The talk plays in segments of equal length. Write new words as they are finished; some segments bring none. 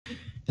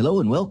Hello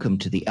and welcome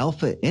to the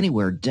Alpha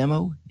Anywhere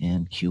demo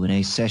and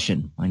Q&A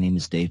session. My name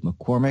is Dave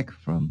McCormick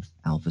from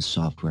Alpha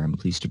Software. I'm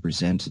pleased to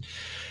present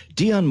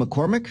Dion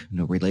McCormick,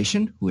 no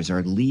relation, who is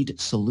our lead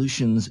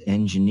solutions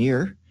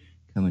engineer,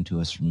 coming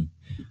to us from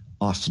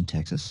Austin,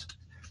 Texas.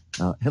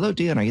 Hello,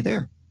 Dion. Are you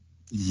there?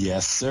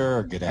 Yes,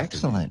 sir. Good afternoon.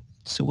 Excellent.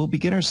 So we'll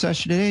begin our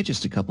session today.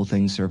 Just a couple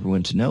things for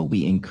everyone to know.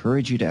 We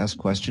encourage you to ask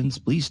questions.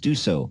 Please do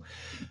so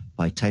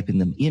by typing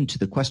them into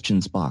the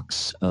questions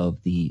box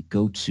of the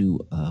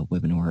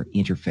GoToWebinar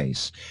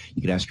interface.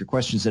 You can ask your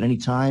questions at any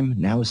time.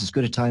 Now is as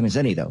good a time as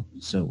any, though.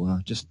 So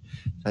just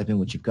type in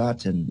what you've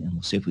got, and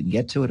we'll see if we can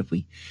get to it. If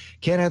we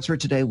can't answer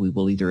it today, we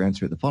will either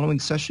answer it the following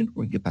session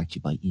or get back to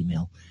you by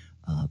email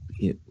as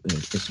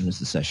soon as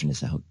the session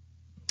is out.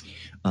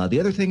 The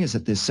other thing is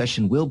that this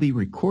session will be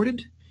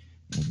recorded,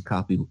 and a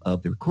copy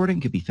of the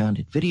recording can be found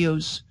at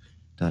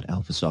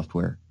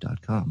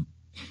videos.alphasoftware.com.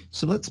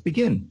 So let's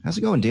begin. How's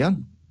it going,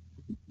 Dion?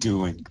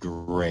 Doing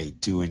great.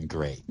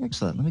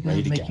 Excellent. Let me go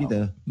ahead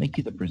and make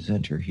you the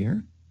presenter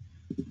here.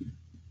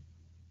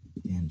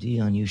 And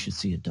Dion, you should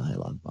see a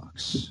dialog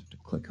box to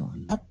click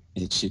on.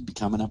 It should be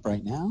coming up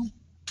right now.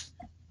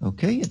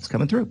 Okay, it's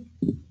coming through.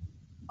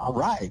 All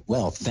right.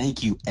 Well,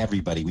 thank you,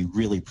 everybody. We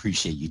really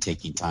appreciate you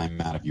taking time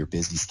out of your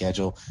busy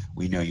schedule.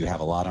 We know you have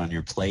a lot on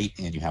your plate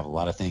and you have a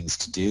lot of things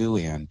to do,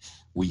 and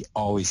we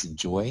always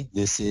enjoy.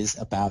 This is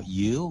about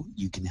you.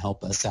 You can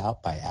help us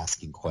out by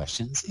asking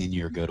questions in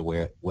your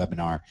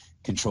GoToWebinar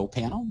control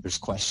panel. There's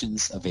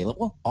questions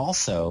available.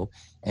 Also,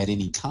 at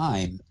any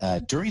time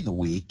during the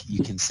week,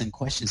 you can send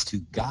questions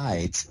to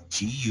guides,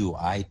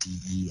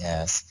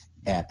 Guides,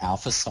 at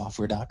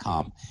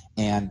alphasoftware.com,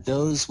 and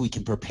those we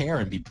can prepare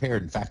and be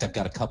prepared. In fact, I've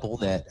got a couple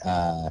that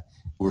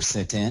were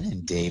sent in,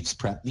 and Dave's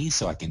prepped me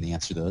so I can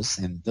answer those,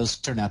 and those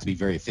turn out to be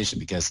very efficient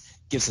because it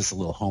gives us a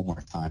little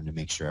homework time to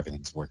make sure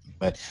everything's working.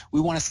 But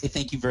we want to say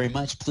thank you very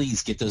much.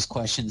 Please get those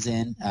questions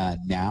in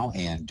now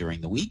and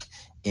during the week.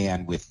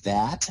 And with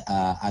that,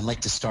 I'd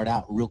like to start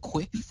out real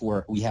quick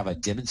before we have a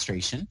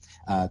demonstration.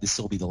 This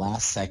will be the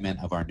last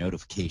segment of our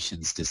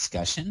notifications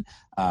discussion.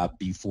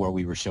 Before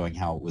we were showing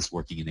how it was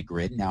working in a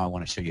grid. Now I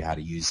want to show you how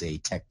to use a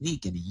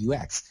technique in a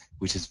UX,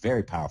 which is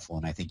very powerful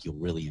and I think you'll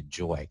really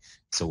enjoy.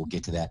 So we'll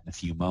get to that in a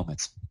few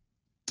moments.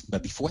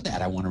 But before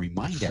that, I want to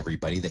remind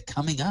everybody that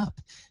coming up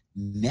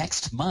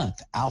next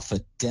month, Alpha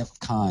DEF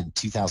CON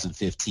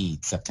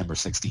 2015, September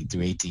 16th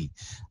through 18th,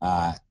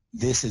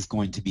 this is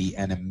going to be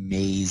an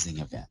amazing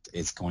event.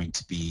 It's going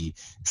to be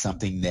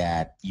something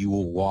that you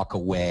will walk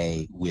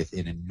away with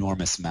an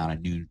enormous amount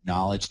of new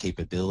knowledge,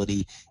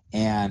 capability,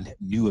 and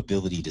new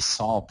ability to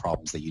solve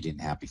problems that you didn't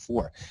have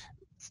before.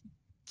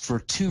 For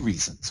two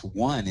reasons.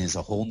 One is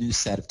a whole new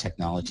set of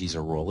technologies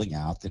are rolling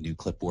out, the new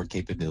clipboard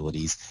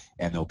capabilities,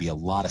 and there'll be a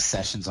lot of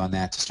sessions on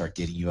that to start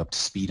getting you up to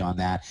speed on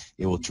that.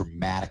 It will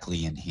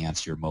dramatically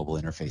enhance your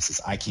mobile interfaces.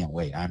 I can't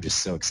wait. I'm just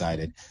so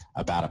excited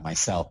about it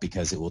myself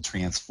because it will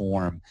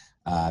transform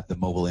the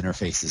mobile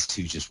interfaces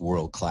to just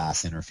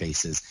world-class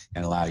interfaces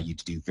and allow you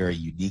to do very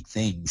unique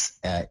things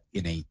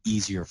in a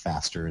easier,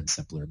 faster, and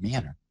simpler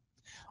manner.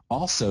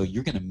 Also,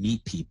 you're going to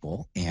meet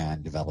people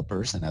and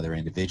developers and other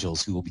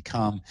individuals who will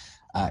become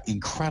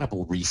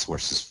incredible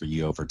resources for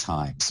you over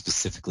time,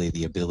 specifically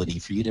the ability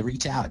for you to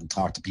reach out and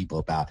talk to people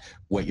about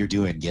what you're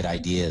doing, get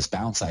ideas,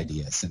 bounce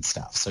ideas and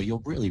stuff. So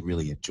you'll really,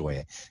 really enjoy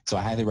it. So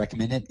I highly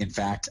recommend it. In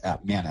fact,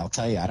 man, I'll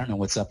tell you, I don't know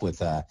what's up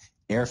with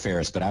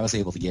airfares, but I was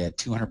able to get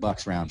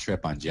 $200 round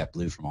trip on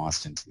JetBlue from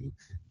Austin to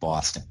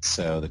Boston.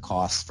 So the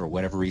costs, for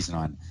whatever reason,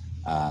 on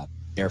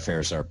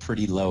airfares are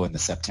pretty low in the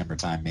September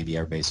time. Maybe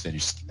everybody's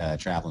finished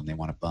traveling. They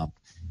want to bump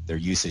their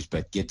usage,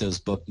 but get those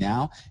booked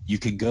now. You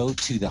can go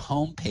to the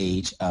home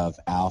page of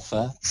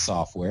Alpha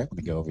Software. Let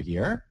me go over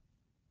here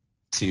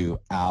to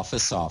Alpha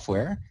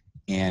Software,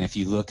 and if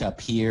you look up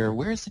here,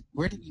 where'd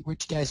you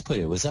guys put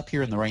it? It was up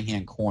here in the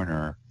right-hand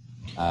corner.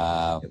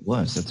 It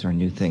was. That's our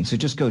new thing. So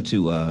just go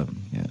to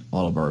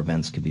all of our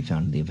events can be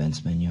found in the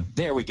events menu.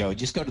 There we go.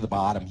 Just go to the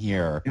bottom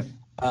here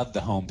of the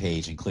home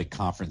page and click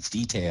Conference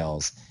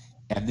Details.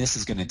 And this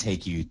is going to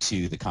take you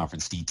to the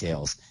conference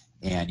details,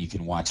 and you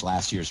can watch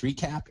last year's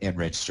recap and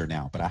register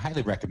now. But I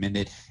highly recommend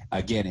it.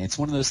 Again, it's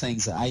one of those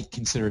things that I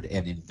considered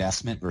an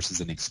investment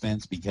versus an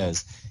expense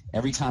because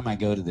every time I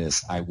go to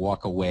this, I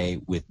walk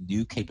away with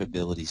new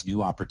capabilities,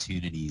 new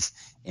opportunities,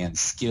 and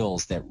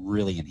skills that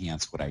really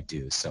enhance what I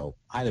do. So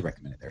I highly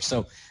recommend it there.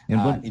 So,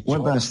 and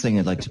one last thing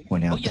I'd like to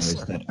point out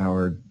is that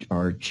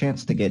our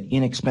chance to get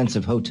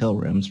inexpensive hotel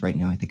rooms right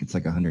now, I think it's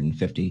like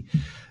 150,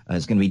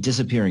 is going to be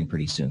disappearing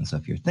pretty soon. So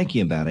if you're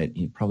thinking about it,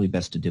 you're probably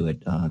best to do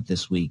it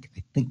this week.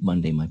 I think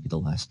Monday might be the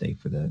last day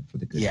for the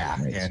good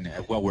rates. And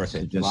well worth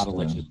it. Just, a lot of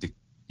logistic.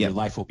 Your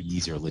life will be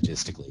easier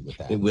logistically with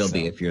that. It will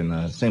be if you're in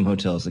the same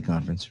hotel as the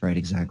conference, right?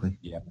 Exactly.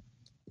 Yeah.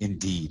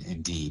 Indeed,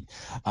 indeed.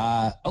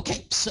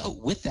 Okay, so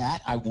with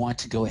that, I want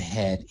to go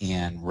ahead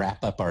and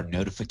wrap up our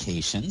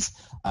notifications.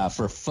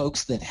 For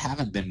folks that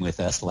haven't been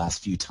with us the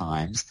last few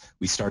times,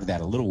 we started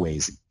that a little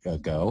ways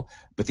ago,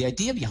 but the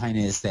idea behind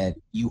it is that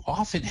you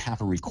often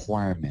have a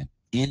requirement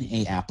in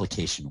a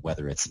application,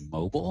 whether it's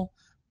mobile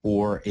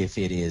or if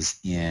it is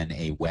in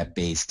a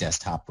web-based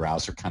desktop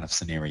browser kind of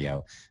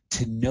scenario,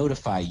 to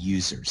notify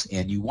users.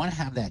 And you want to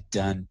have that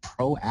done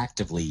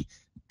proactively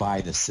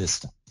by the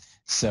system.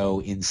 So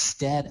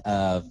instead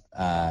of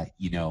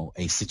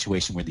a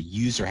situation where the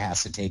user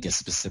has to take a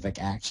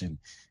specific action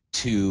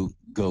to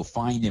go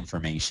find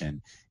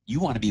information, you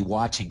want to be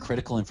watching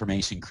critical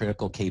information,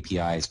 critical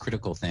KPIs,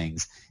 critical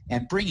things,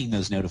 and bringing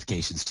those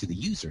notifications to the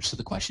user. So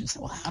the question is,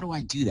 well, how do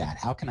I do that?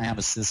 How can I have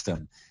a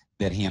system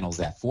that handles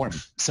that for me?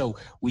 So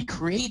we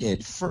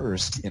created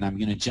first, and I'm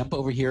going to jump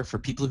over here for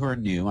people who are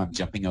new. I'm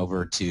jumping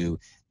over to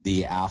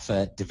the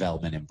Alpha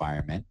development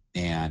environment,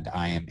 and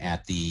I am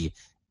at the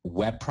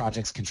Web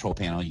Projects Control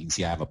Panel. You can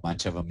see I have a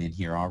bunch of them in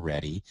here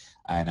already,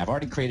 and I've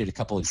already created a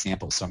couple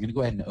examples. So I'm going to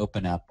go ahead and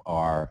open up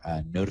our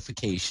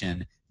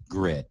notification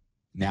grid.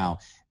 Now,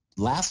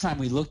 last time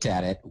we looked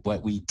at it,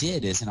 what we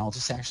did is, and I'll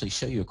just actually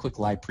show you a quick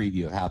live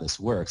preview of how this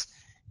works,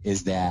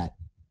 is that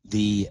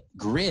the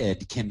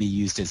grid can be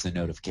used as a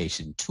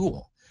notification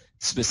tool.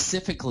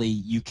 Specifically,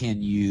 you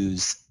can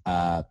use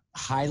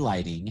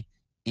highlighting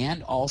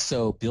and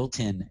also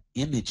built-in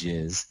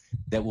images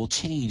that will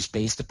change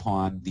based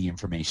upon the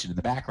information in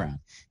the background.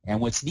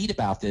 And what's neat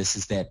about this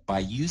is that by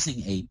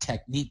using a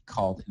technique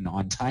called an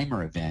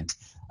on-timer event,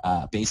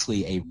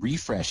 basically a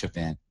refresh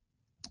event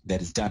that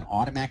is done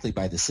automatically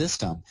by the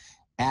system,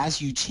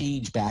 as you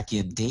change back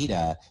in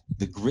data,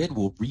 the grid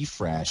will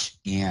refresh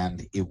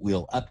and it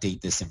will update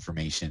this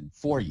information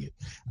for you.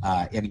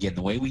 And again,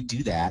 the way we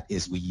do that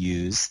is we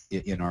use,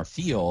 in our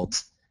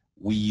fields,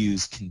 we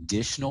use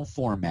conditional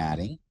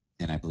formatting,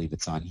 and I believe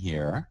it's on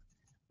here.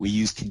 We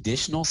use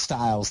conditional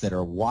styles that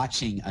are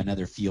watching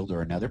another field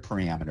or another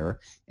parameter,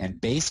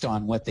 and based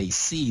on what they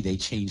see, they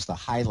change the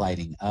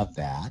highlighting of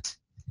that.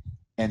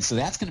 And so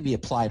that's going to be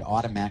applied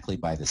automatically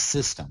by the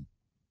system.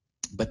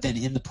 But then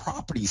in the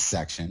properties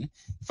section,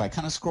 if I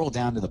kind of scroll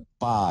down to the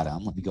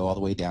bottom, let me go all the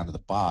way down to the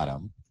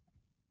bottom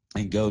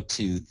and go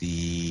to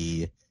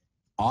the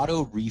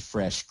auto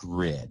refresh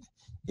grid.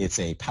 It's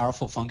a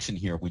powerful function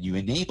here. When you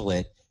enable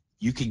it,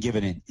 you can give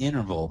it an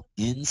interval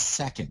in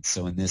seconds.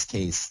 So in this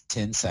case,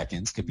 10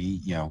 seconds, could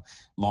be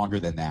longer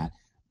than that.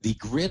 The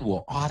grid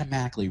will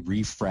automatically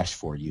refresh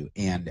for you,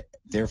 and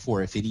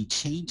therefore if any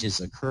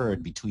changes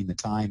occurred between the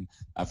time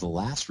of the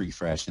last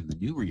refresh and the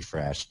new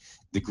refresh,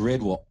 the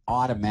grid will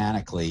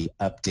automatically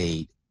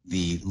update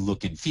the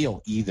look and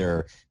feel,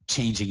 either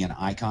changing an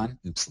icon.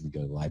 Oops, let me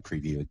go to live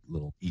preview, a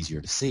little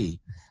easier to see.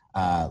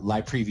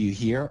 Live preview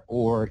here,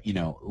 or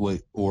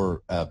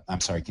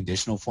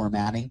conditional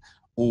formatting,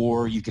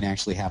 or you can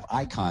actually have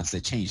icons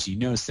that change. You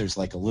notice there's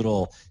like a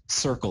little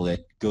circle that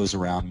goes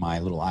around my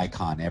little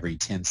icon every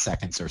 10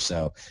 seconds or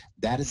so.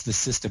 That is the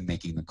system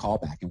making the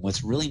callback. And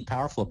what's really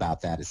powerful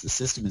about that is the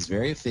system is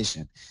very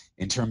efficient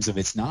in terms of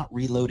it's not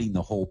reloading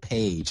the whole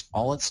page.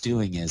 All it's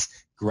doing is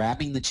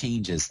grabbing the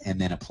changes and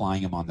then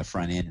applying them on the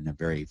front end in a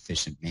very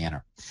efficient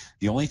manner.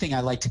 The only thing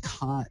I like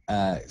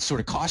to sort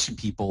of caution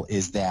people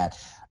is that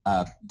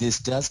this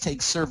does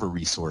take server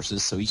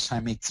resources, so each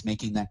time it's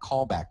making that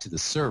callback to the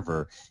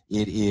server,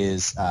 it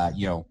is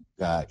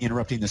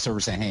interrupting the server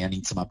saying, hey, I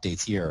need some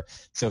updates here.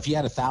 So if you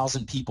had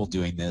 1,000 people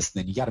doing this,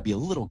 then you got to be a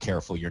little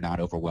careful you're not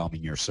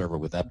overwhelming your server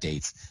with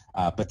updates.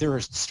 But there are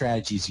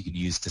strategies you can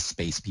use to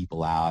space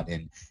people out,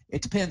 and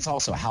it depends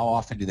also how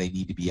often do they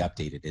need to be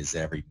updated. Is it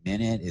every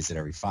minute? Is it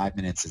every 5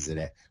 minutes? Is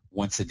it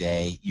once a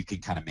day? You can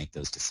kind of make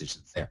those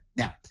decisions there.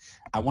 Now,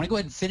 I want to go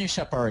ahead and finish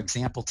up our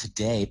example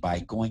today by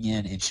going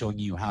in and showing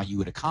you how you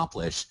would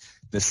accomplish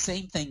the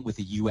same thing with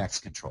the UX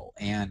control.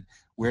 And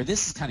where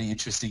this is kind of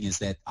interesting is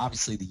that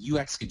obviously the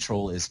UX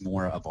control is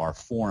more of our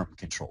form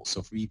control.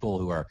 So for people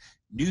who are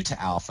new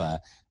to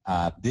Alpha,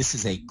 this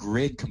is a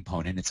grid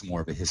component. It's more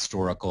of a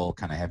historical,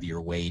 kind of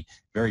heavier weight,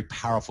 very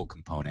powerful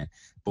component.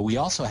 But we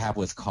also have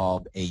what's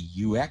called a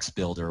UX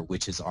builder,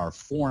 which is our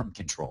form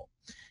control.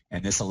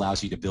 And this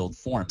allows you to build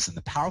forms. And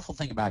the powerful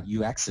thing about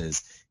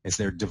UXs is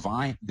they're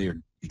designed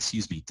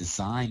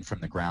from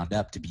the ground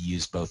up to be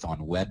used both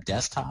on web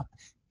desktop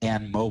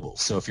and mobile.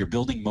 So if you're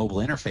building mobile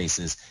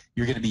interfaces,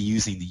 you're going to be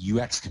using the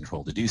UX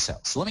control to do so.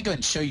 So let me go ahead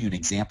and show you an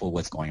example of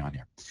what's going on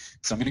here.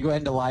 So I'm going to go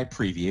ahead into live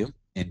preview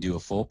and do a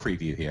full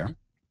preview here.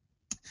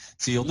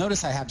 So you'll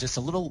notice I have just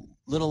a little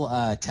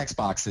text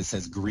box that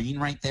says green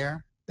right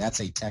there.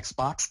 That's a text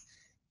box,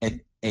 and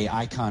a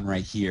icon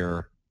right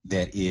here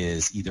that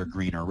is either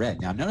green or red.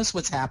 Now notice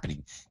what's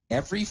happening.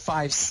 Every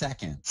 5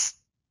 seconds,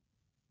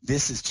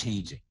 this is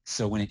changing.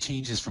 So when it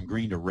changes from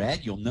green to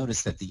red, you'll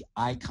notice that the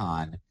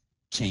icon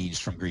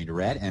changed from green to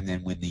red, and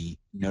then when the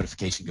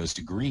notification goes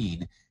to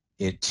green,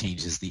 it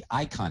changes the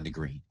icon to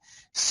green.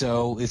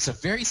 So it's a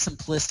very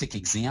simplistic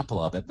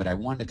example of it, but I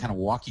wanted to kind of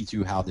walk you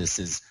through how this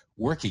is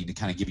working to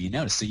kind of give you a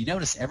notice. So you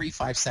notice every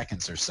 5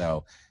 seconds or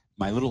so,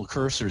 my little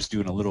cursor is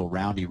doing a little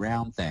roundy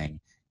round thing,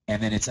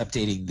 and then it's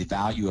updating the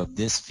value of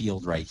this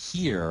field right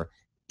here,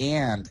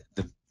 and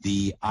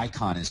the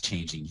icon is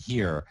changing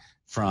here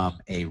from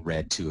a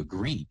red to a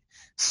green.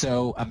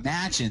 So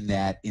imagine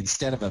that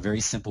instead of a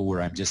very simple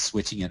where I'm just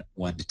switching it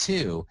 1 to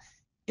 2,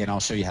 and I'll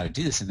show you how to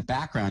do this. In the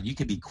background, you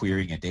could be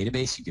querying a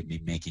database, you could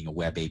be making a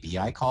web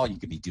API call, you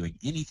could be doing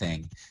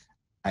anything,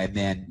 and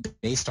then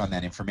based on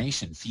that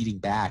information, feeding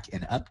back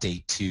an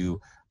update to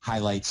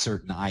highlight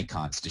certain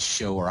icons to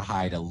show or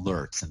hide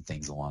alerts and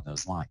things along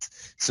those lines.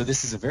 So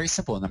this is a very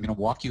simple, and I'm going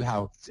to walk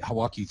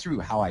you through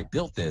how I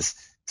built this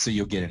so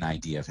you'll get an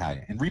idea of how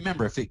to. And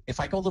remember, if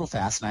I go a little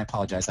fast, and I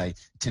apologize, I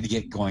tend to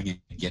get going and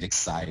get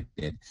excited.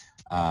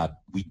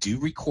 We do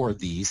record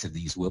these, and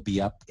these will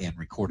be up and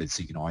recorded,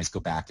 so you can always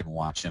go back and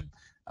watch them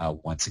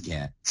once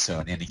again. So,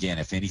 and again,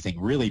 if anything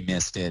really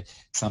missed it,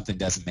 something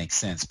doesn't make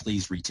sense,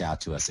 please reach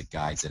out to us at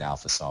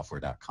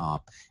guides@alphasoftware.com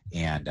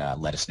and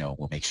let us know.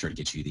 We'll make sure to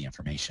get you the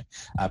information.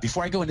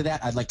 Before I go into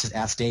that, I'd like to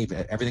ask Dave,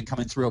 everything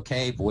coming through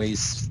okay?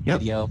 Voice,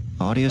 video?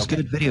 Audio's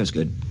good, video's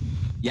good.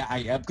 Yeah,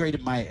 I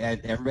upgraded my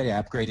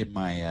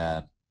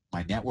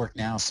network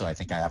now, so I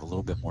think I have a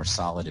little bit more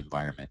solid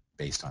environment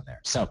based on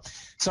there. So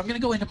I'm going to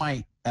go into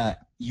my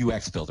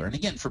UX Builder. And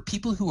again, for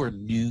people who are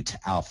new to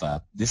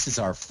Alpha, this is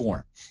our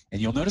form. And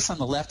you'll notice on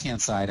the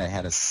left-hand side, I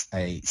had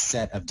a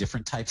set of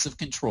different types of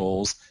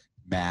controls,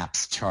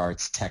 maps,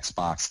 charts, text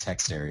box,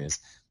 text areas.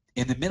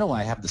 In the middle,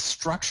 I have the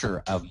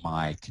structure of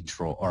my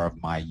control or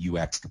of my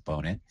UX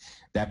component.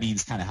 That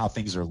means kind of how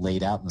things are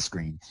laid out on the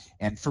screen.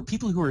 And for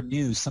people who are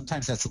new,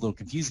 sometimes that's a little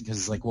confusing because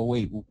it's like, well,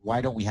 wait,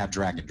 why don't we have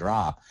drag and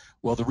drop?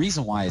 Well, the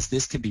reason why is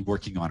this could be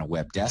working on a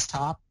web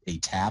desktop, a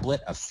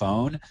tablet, a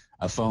phone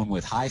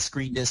with high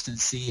screen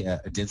density,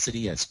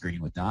 a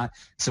screen with not.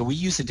 So we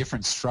use a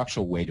different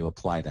structural way to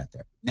apply that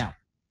there. Now,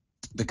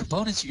 the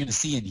components you're going to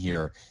see in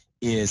here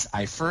is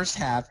I first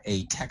have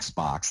a text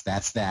box.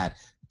 That's that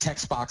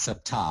text box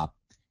up top,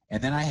 and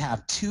then I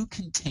have two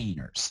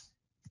containers,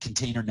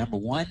 container number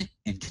 1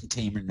 and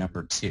container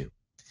number 2.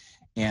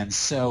 And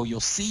so you'll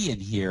see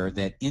in here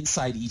that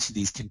inside each of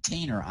these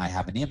container I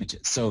have an image.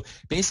 So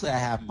basically I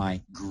have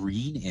my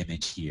green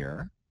image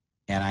here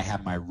and I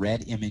have my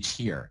red image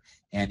here,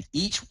 and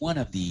each one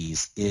of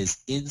these is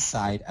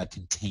inside a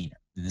container.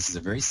 And this is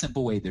a very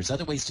simple way. There's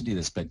other ways to do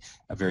this, but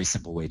a very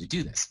simple way to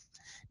do this.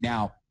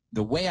 Now,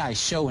 the way I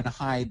show and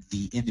hide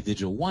the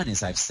individual one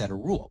is I've set a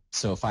rule.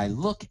 So if I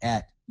look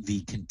at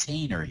the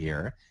container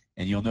here,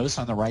 and you'll notice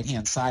on the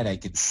right-hand side I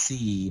can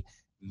see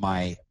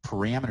my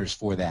parameters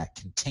for that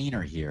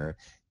container here,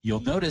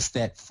 you'll notice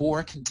that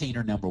for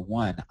container number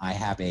 1, I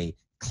have a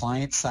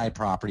client-side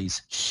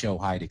properties show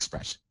hide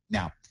expression.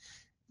 Now,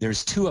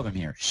 there's 2 of them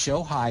here.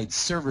 Show hide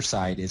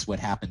server-side is what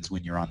happens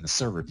when you're on the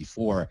server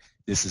before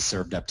this is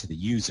served up to the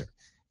user.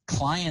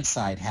 Client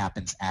side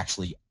happens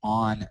actually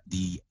on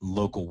the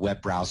local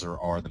web browser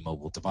or the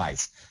mobile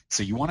device.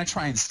 So you want to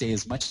try and stay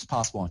as much as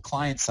possible on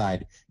client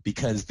side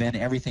because then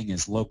everything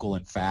is local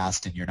and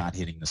fast and you're not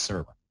hitting the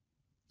server.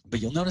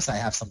 But you'll notice I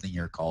have something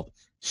here called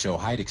show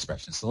hide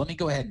expression. So let me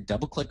go ahead and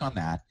double click on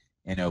that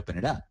and open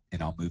it up,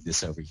 and I'll move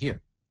this over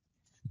here.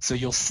 So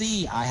you'll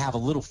see I have a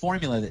little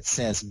formula that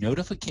says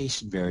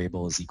notification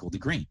variable is equal to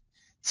green.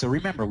 So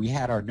remember, we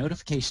had our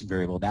notification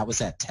variable, that was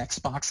that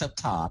text box up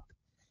top,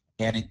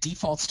 and it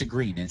defaults to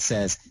green. And it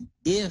says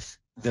if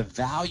the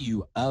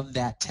value of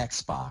that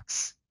text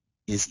box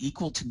is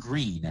equal to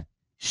green,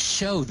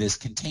 show this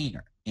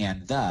container.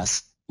 And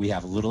thus, we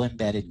have a little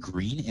embedded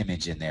green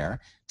image in there.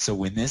 So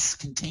when this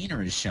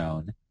container is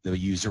shown, the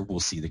user will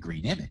see the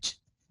green image.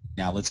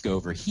 Now let's go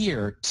over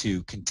here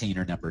to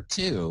container number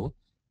 2.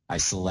 I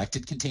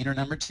selected container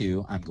number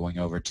 2. I'm going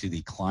over to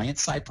the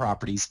client-side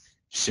properties,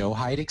 show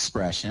hide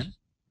expression.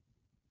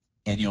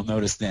 And you'll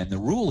notice then the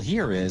rule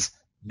here is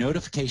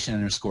notification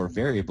underscore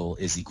variable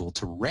is equal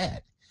to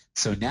red.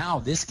 So now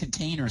this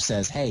container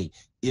says, hey,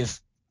 if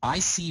I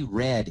see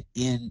red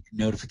in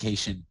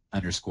notification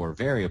underscore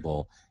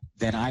variable,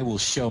 then I will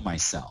show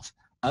myself.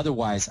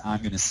 Otherwise, I'm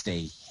going to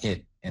stay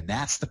hidden. And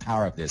that's the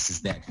power of this,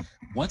 is that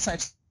once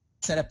I've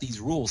set up these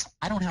rules,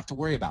 I don't have to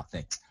worry about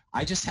things.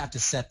 I just have to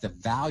set the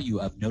value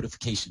of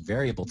notification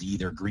variable to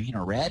either green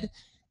or red,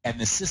 and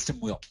the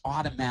system will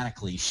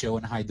automatically show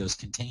and hide those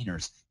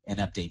containers and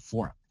update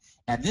for them.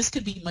 And this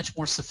could be much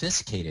more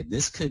sophisticated.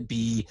 This could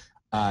be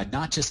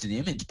not just an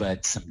image,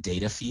 but some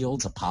data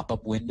fields, a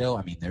pop-up window.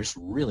 I mean, there's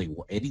really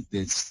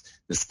the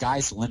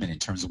sky's the limit in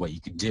terms of what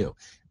you can do.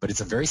 But it's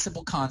a very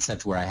simple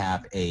concept where I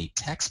have a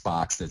text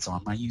box that's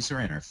on my user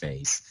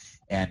interface,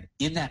 and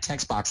in that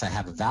text box I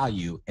have a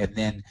value, and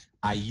then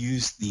I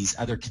use these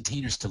other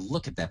containers to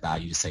look at that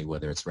value to say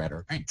whether it's red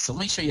or green. So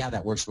let me show you how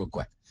that works real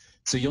quick.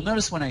 So you'll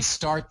notice when I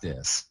start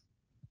this,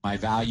 my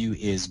value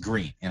is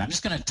green. And I'm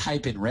just going to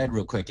type in red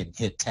real quick and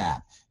hit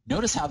tab.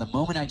 Notice how the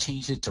moment I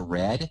changed it to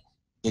red,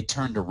 it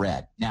turned to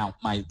red. Now,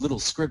 my little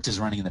script is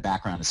running in the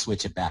background to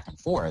switch it back and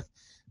forth.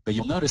 But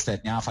you'll notice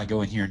that now if I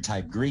go in here and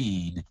type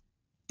green,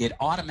 it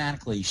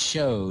automatically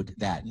showed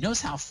that.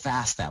 Notice how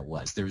fast that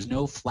was. There was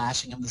no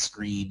flashing of the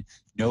screen,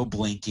 no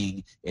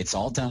blinking. It's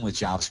all done with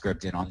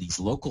JavaScript, and on these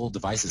local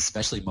devices,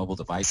 especially mobile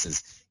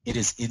devices, it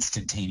is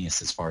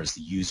instantaneous as far as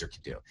the user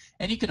can do.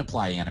 And you can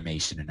apply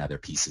animation and other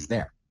pieces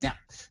there. Now,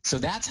 so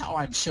that's how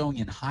I'm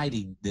showing and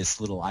hiding this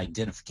little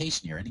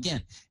identification here. And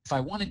again, if I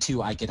wanted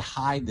to, I could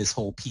hide this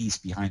whole piece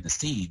behind the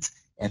scenes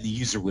and the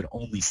user would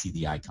only see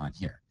the icon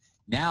here.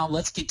 Now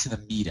let's get to the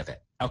meat of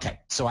it. Okay,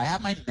 so I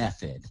have my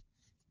method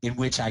in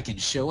which I can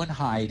show and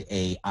hide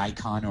a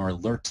icon or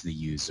alert to the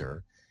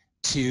user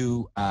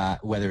to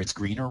whether it's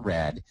green or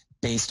red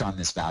based on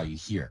this value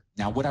here.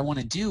 Now what I want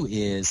to do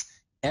is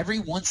every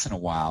once in a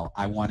while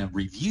I want to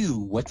review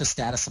what the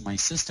status of my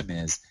system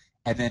is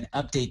and then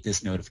update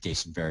this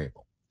notification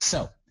variable.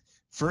 So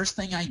first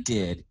thing I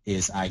did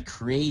is I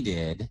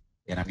created,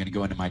 and I'm going to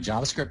go into my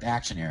JavaScript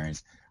action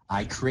areas,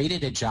 I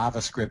created a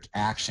JavaScript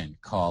action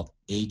called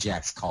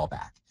AJAX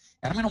callback.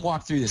 And I'm going to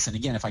walk through this, and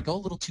again, if I go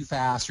a little too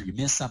fast or you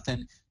miss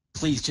something,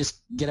 please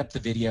just get up the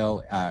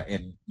video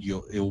and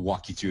it'll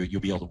walk you through it.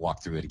 You'll be able to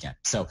walk through it again.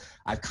 So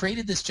I've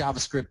created this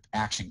JavaScript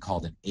action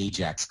called an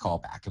AJAX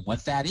callback. And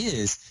what that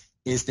is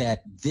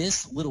that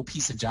this little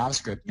piece of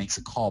JavaScript makes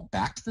a call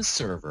back to the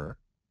server,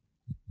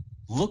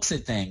 looks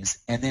at things,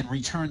 and then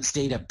returns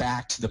data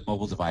back to the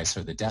mobile device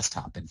or the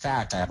desktop. In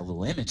fact, I have a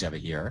little image of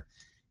it here,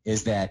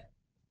 is that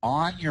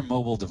on your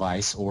mobile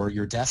device or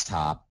your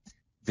desktop,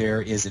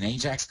 there is an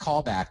AJAX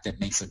callback that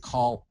makes a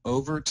call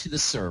over to the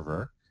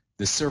server.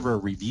 The server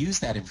reviews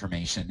that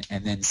information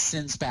and then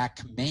sends back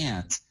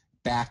commands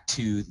back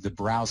to the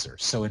browser.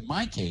 So in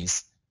my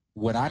case,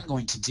 what I'm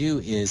going to do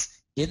is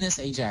in this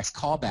AJAX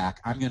callback,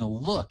 I'm going to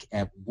look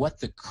at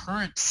what the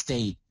current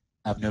state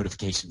of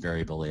notification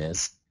variable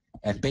is,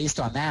 and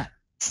based on that,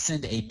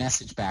 send a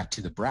message back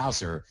to the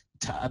browser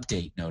to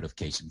update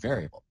notification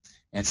variable.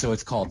 And so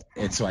it's called,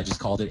 and so I just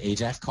called it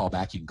AJAX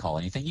callback. You can call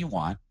anything you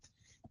want.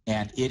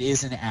 And it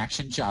is an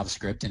action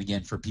JavaScript. And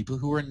again, for people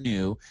who are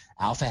new,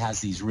 Alpha has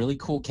these really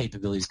cool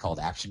capabilities called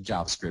action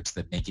JavaScripts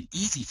that make it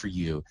easy for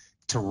you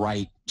to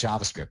write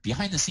JavaScript.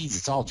 Behind the scenes,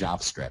 it's all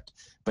JavaScript.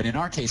 But in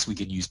our case, we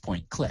can use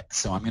point click.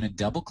 So I'm going to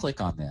double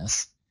click on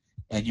this.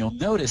 And you'll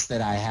notice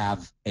that I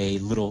have a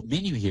little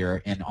menu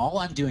here. And all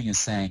I'm doing is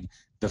saying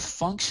the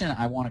function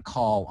I want to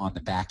call on the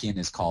back end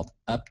is called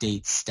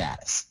update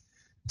status.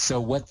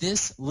 So what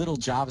this little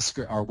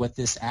JavaScript, or what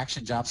this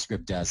action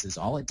JavaScript does, is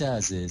all it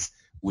does is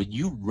when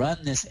you run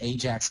this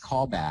AJAX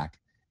callback,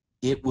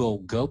 it will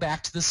go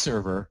back to the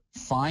server,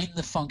 find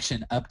the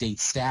function update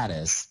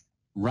status,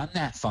 run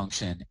that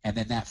function, and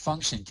then that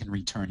function can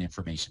return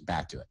information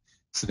back to it.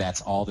 So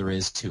that's all there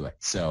is to it.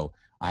 So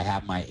I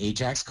have my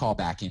AJAX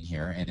callback in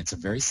here, and it's a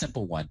very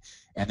simple one.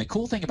 And the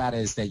cool thing about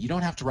it is that you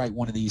don't have to write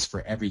one of these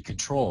for every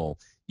control.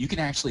 You can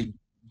actually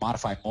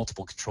modify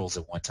multiple controls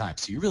at one time.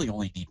 So you really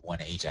only need one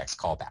AJAX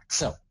callback.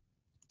 So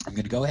I'm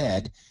going to go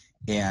ahead,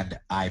 and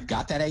I've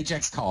got that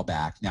AJAX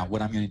callback. Now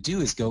what I'm going to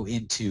do is go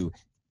into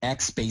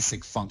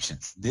XBasic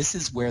functions. This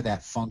is where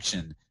that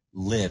function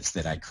lives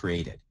that I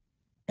created.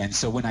 And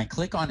so when I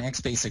click on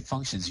XBasic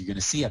functions, you're going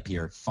to see up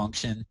here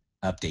function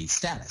update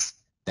status.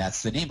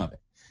 That's the name of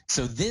it.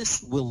 So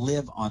this will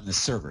live on the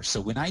server.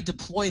 So when I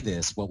deploy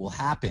this, what will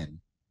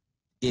happen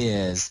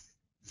is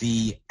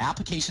the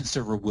application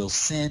server will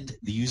send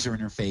the user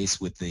interface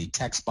with the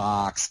text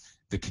box,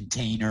 the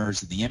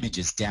containers, and the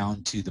images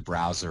down to the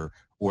browser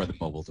or the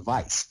mobile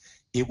device.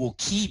 It will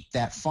keep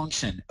that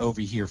function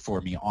over here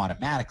for me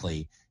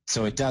automatically,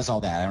 so it does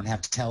all that. I don't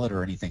have to tell it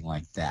or anything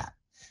like that.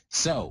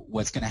 So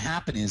what's going to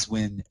happen is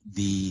when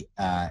the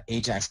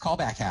AJAX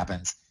callback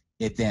happens,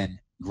 it then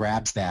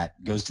grabs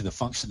that, goes to the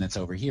function that's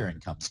over here,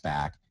 and comes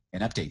back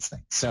and updates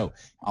things. So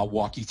I'll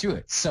walk you through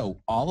it. So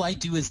all I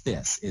do is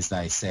this, is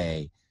I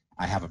say,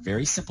 I have a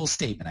very simple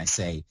statement. I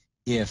say,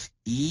 if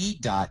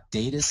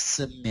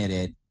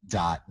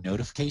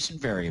e.datasubmitted.notification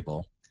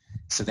variable,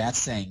 so that's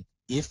saying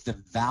if the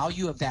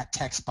value of that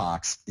text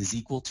box is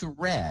equal to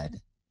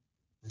red,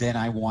 then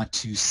I want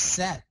to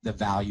set the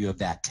value of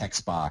that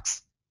text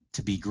box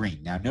to be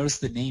green. Now notice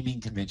the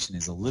naming convention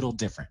is a little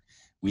different.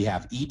 We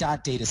have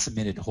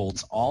e.datasubmitted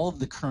holds all of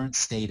the current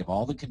state of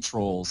all the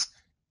controls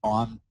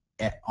on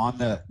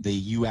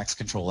the UX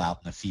control out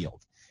in the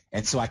field.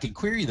 And so I can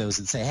query those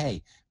and say,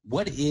 hey,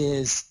 what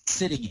is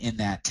sitting in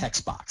that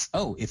text box?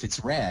 Oh, if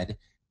it's red,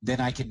 then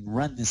I can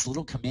run this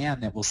little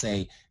command that will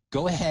say,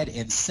 go ahead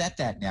and set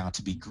that now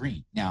to be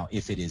green. Now,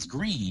 if it is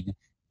green,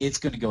 it's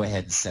going to go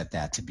ahead and set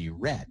that to be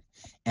red.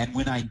 And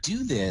when I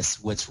do this,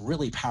 what's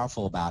really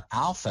powerful about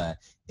Alpha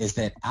is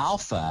that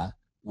Alpha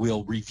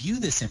will review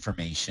this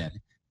information,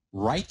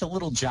 write the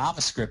little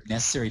JavaScript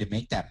necessary to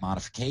make that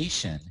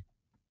modification,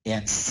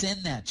 and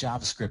send that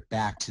JavaScript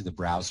back to the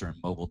browser and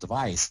mobile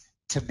device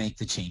to make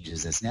the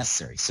changes as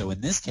necessary. So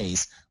in this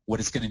case, what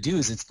it's going to do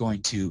is it's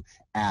going to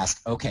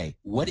ask, okay,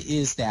 what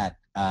is that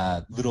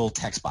little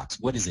text box?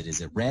 What is it?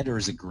 Is it red or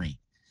is it green?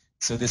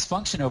 So this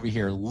function over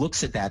here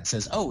looks at that and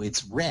says, oh,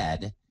 it's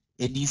red.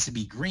 It needs to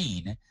be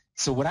green.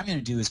 So what I'm going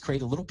to do is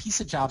create a little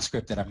piece of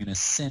JavaScript that I'm going to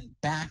send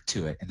back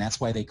to it, and that's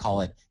why they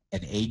call it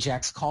an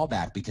AJAX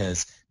callback,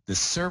 because the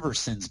server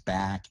sends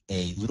back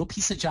a little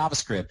piece of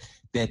JavaScript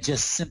that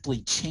just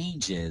simply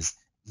changes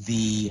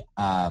the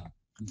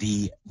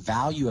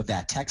value of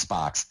that text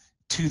box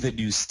to the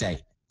new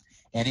state.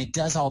 And it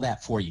does all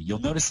that for you. You'll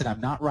notice that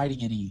I'm not writing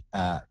any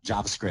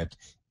JavaScript.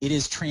 It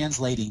is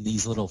translating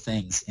these little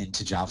things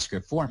into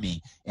JavaScript for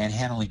me and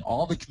handling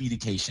all the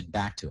communication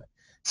back to it.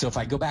 So if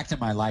I go back to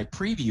my live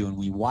preview and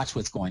we watch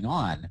what's going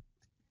on,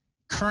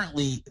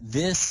 currently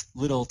this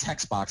little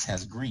text box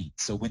has green.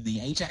 So when the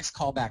AJAX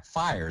callback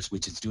fires,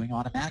 which it's doing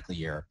automatically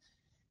here,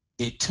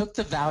 it took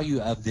the value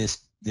of this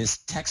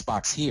text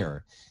box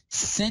here,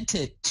 sent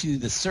it to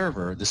the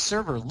server. The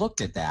server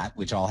looked at that,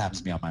 which all happens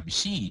to be on my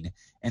machine,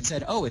 and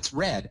said, oh, it's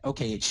red.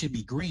 Okay, it should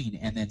be green,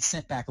 and then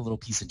sent back a little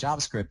piece of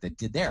JavaScript that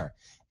did there.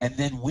 And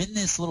then when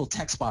this little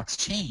text box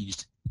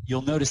changed,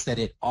 you'll notice that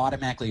it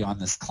automatically on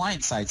this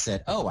client side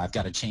said, oh, I've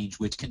got to change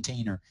which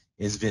container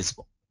is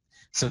visible.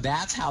 So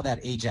that's how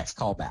that AJAX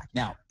callback.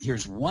 Now,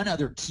 here's one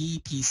other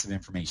key piece of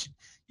information.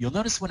 You'll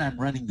notice when I'm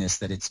running this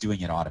that it's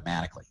doing it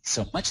automatically.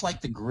 So much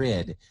like the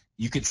grid,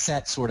 you could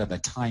set sort of a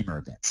timer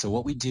event. So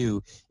what we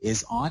do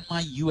is on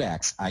my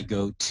UX, I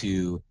go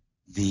to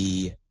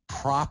the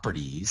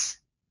properties,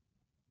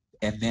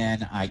 and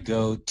then I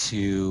go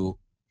to,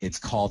 it's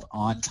called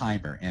on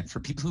timer. And for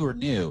people who are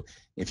new,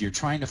 if you're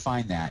trying to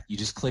find that, you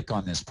just click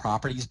on this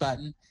properties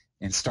button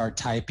and start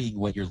typing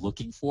what you're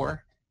looking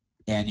for.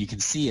 And you can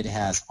see it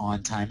has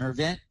on timer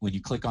event. When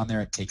you click on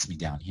there, it takes me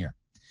down here.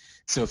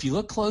 So if you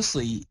look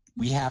closely,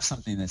 we have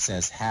something that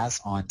says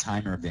has on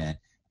timer event,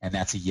 and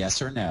that's a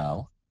yes or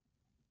no.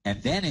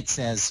 And then it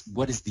says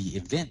what is the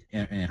event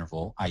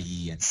interval,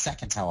 i.e. in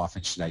seconds, how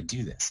often should I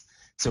do this?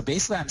 So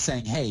basically I'm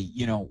saying, hey,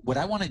 you know, what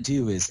I want to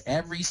do is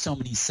every so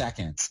many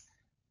seconds,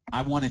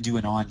 I want to do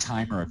an on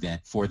timer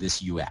event for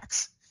this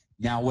UX.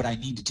 Now what I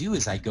need to do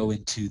is I go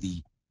into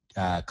the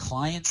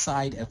client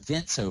side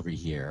events over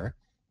here,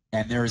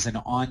 and there is an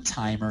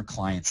on-timer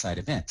client-side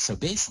event. So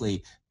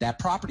basically, that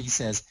property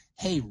says,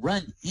 hey,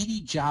 run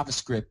any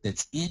JavaScript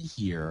that's in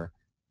here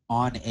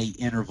on a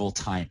interval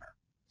timer.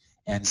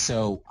 And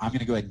so I'm going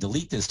to go ahead and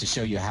delete this to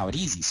show you how it's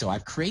easy. So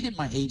I've created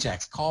my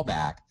AJAX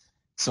callback,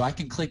 so I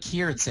can click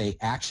here and say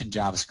Action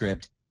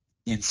JavaScript,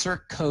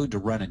 insert code to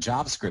run a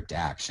JavaScript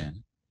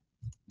action.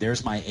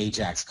 There's my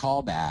AJAX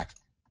callback,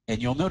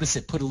 and you'll notice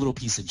it put a little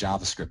piece of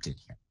JavaScript in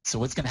here. So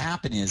what's going to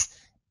happen is,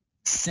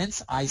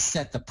 since I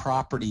set the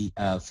property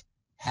of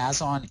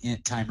has on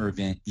timer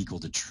event equal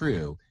to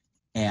true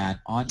and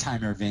on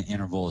timer event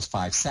interval is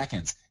 5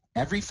 seconds,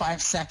 every 5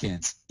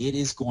 seconds it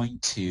is going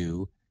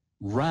to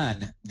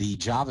run the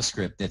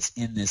JavaScript that's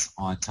in this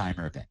on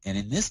timer event. And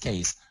in this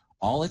case,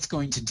 all it's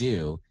going to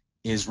do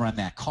is run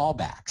that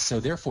callback. So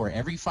therefore,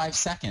 every 5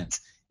 seconds,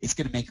 it's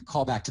going to make a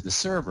callback to the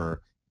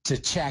server to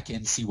check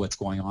and see what's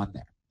going on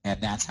there. And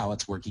that's how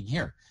it's working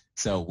here.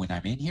 So when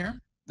I'm in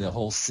here, the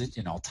whole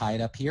and I'll tie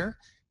it up here.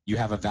 You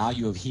have a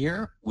value of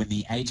here. When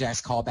the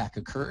AJAX callback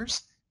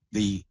occurs,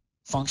 the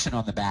function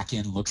on the back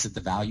end looks at the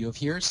value of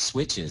here,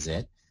 switches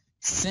it,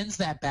 sends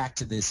that back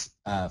to this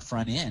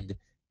front end,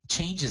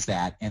 changes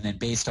that, and then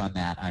based on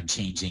that, I'm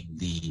changing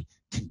the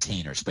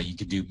containers. But you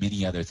could do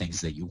many other things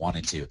that you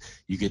wanted to.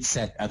 You could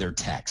set other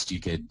text. You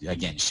could,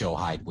 again, show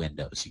hide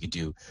windows. You could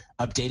do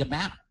update a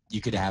map. You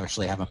could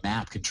actually have a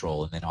map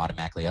control and then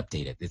automatically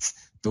update it. It's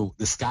the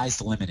sky's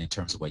the limit in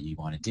terms of what you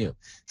want to do.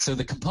 So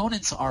the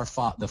components are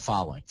the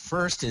following.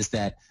 First is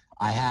that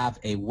I have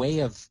a way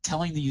of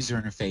telling the user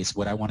interface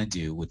what I want to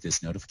do with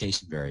this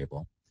notification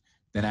variable.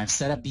 Then I've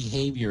set up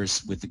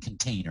behaviors with the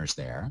containers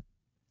there.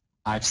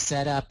 I've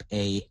set up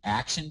a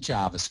action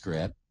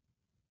JavaScript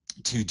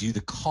to do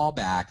the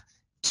callback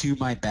to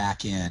my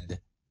backend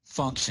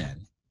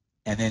function.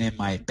 And then in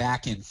my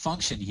backend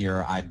function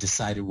here, I've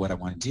decided what I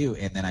want to do,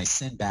 and then I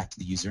send back to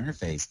the user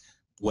interface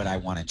what I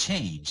want to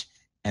change.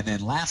 And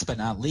then last but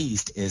not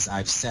least is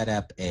I've set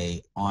up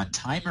a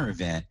on-timer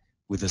event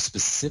with a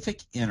specific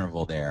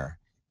interval there.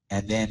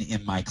 And then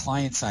in my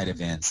client-side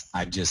events,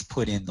 I've just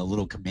put in the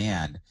little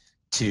command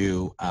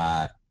to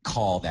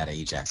call that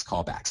AJAX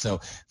callback. So a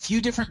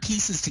few different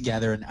pieces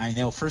together, and I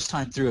know first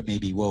time through it may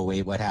be, whoa,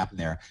 wait, what happened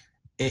there?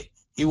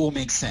 It will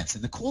make sense.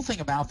 And the cool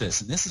thing about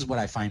this, and this is what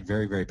I find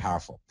very, very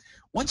powerful,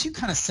 once you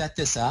kind of set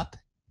this up,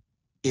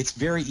 it's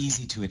very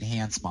easy to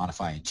enhance,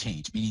 modify, and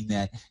change, meaning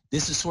that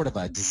this is sort of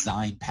a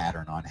design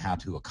pattern on how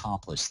to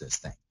accomplish this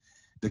thing.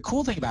 The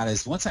cool thing about it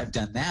is once I've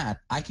done that,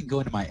 I can go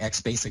into my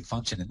XBasic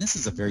function, and this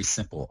is a very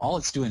simple. All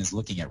it's doing is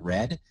looking at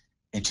red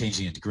and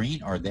changing it to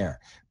green or there.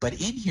 But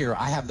in here,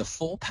 I have the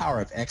full power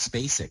of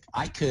XBasic.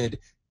 I could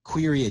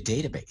query a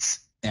database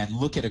and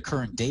look at a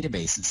current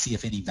database and see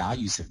if any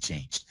values have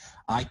changed.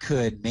 I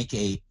could make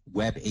a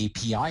web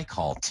API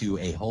call to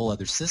a whole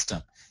other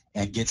system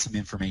and get some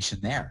information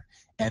there.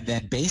 And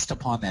then based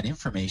upon that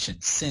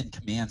information, send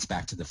commands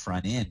back to the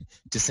front end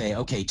to say,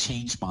 okay,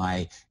 change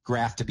my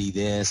graph to be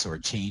this or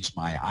change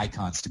my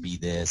icons to be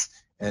this.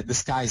 The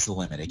sky's the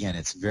limit. Again,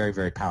 it's very,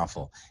 very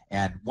powerful.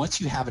 And once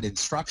you have it in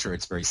structure,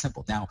 it's very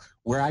simple. Now,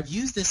 where I've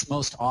used this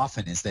most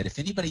often is that if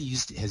anybody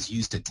has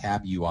used a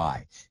tab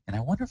UI, and I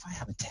wonder if I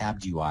have a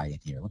tabbed UI in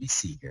here. Let me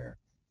see here.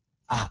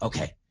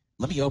 Okay.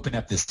 Let me open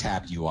up this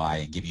tabbed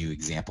UI and give you an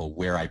example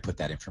where I put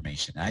that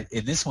information. And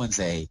this one's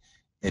an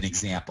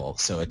example,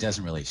 so it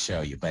doesn't really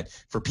show you. But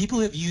for people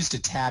who have used a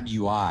tabbed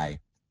UI,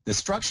 the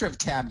structure of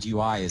tabbed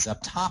UI is up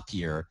top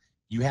here.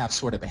 You have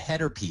sort of a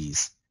header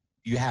piece.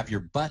 You have your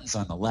buttons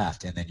on the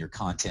left and then your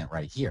content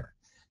right here.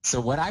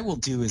 So what I will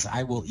do is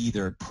I will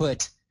either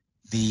put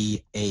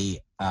a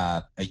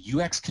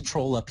UX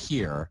control up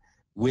here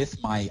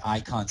with my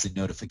icons and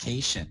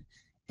notification.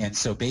 And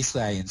so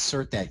basically I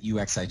insert that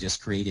UX I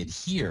just created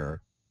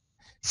here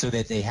so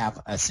that they have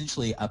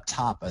essentially up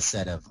top a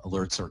set of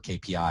alerts or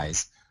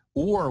KPIs.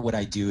 Or what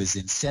I do is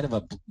instead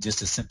of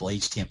just a simple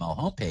HTML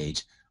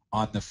homepage,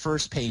 on the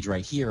first page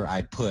right here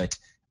I put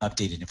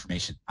updated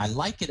information. I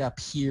like it up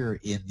here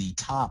in the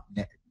top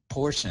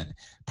portion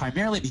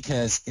primarily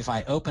because if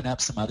I open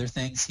up some other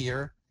things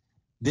here,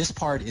 this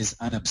part is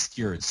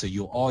unobscured, so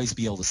you'll always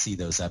be able to see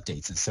those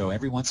updates. And so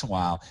every once in a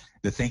while,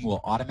 the thing will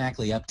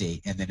automatically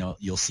update, and then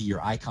you'll see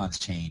your icons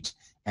change.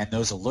 And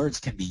those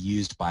alerts can be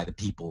used by the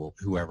people,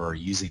 whoever are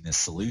using this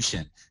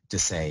solution, to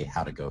say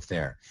how to go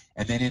there.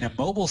 And then in a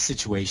mobile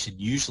situation,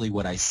 usually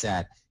what I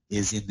set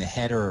is in the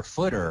header or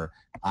footer,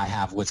 I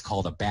have what's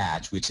called a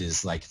badge, which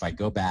is like if I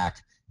go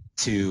back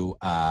to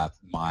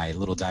my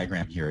little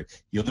diagram here,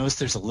 you'll notice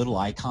there's a little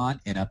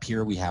icon, and up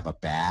here we have a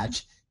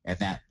badge. And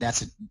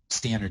that's a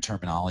standard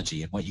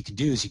terminology. And what you can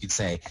do is you can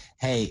say,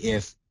 hey,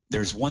 if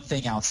there's one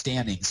thing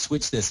outstanding,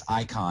 switch this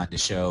icon to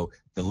show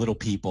the little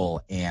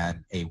people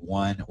and a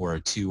 1 or a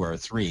 2 or a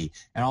 3.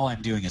 And all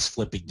I'm doing is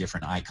flipping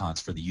different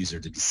icons for the user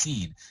to be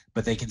seen.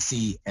 But they can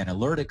see an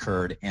alert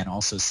occurred and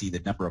also see the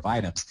number of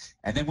items.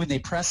 And then when they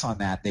press on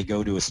that, they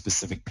go to a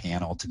specific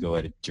panel to go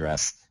and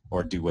address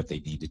or do what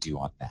they need to do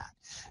on that.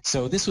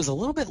 So this was a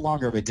little bit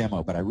longer of a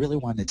demo, but I really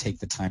wanted to take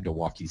the time to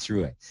walk you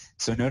through it.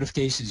 So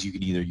notifications, you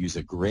can either use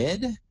a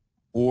grid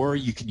or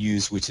you can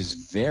use, which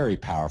is very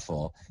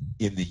powerful,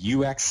 in the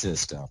UX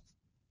system.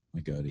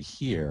 We go to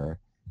here.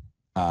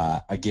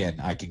 Again,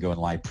 I can go in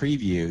live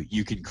preview.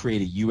 You can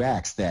create a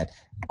UX that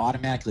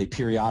automatically,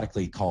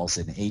 periodically calls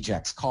an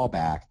AJAX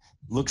callback,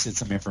 looks at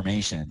some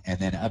information, and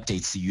then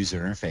updates the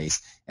user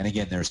interface. And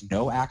again, there's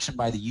no action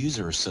by the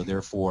user, so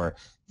therefore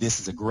this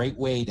is a great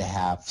way to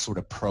have sort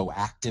of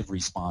proactive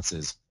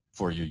responses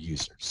for your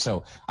users.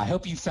 So I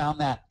hope you found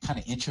that kind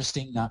of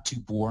interesting, not too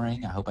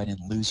boring. I hope I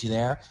didn't lose you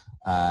there.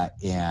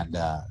 Again,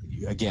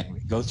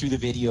 go through the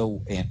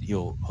video and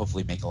you'll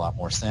hopefully make a lot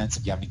more sense.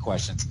 If you have any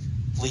questions,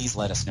 please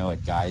let us know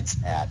at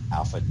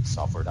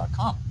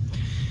guides@alphasoftware.com.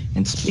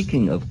 And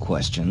speaking of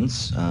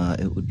questions,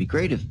 it would be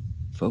great if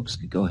folks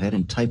could go ahead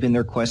and type in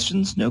their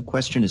questions. No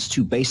question is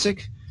too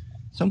basic.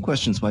 Some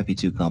questions might be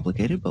too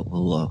complicated, but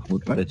we'll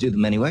try to do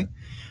them anyway.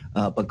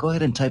 But go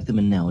ahead and type them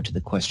in now into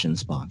the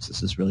questions box.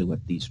 This is really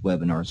what these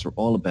webinars are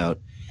all about,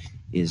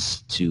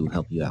 is to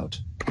help you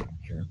out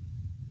here.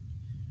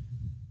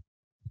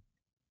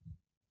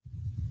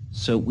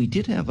 So we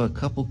did have a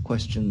couple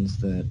questions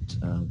that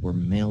were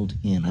mailed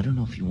in. I don't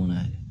know if you want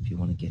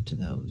to get to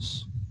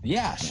those.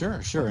 Yeah,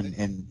 sure.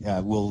 And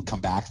we'll come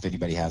back if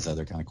anybody has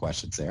other kind of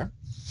questions there.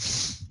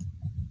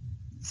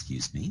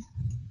 Excuse me.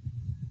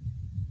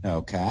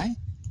 Okay.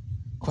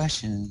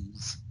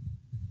 Questions.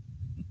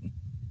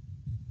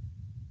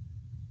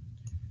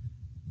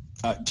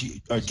 Do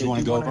you want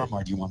to go over them,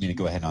 or do you want me to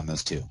go ahead on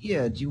those two?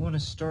 Yeah, do you want to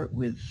start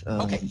with,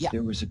 okay, yeah.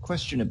 There was a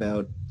question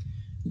about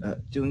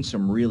doing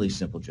some really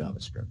simple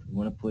JavaScript. We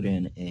want to put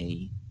in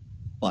a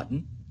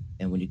button,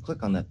 and when you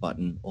click on that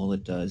button, all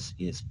it does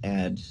is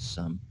add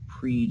some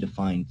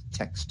predefined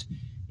text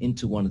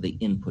into one of the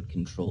input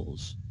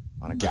controls.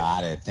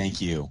 Got it.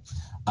 Thank you.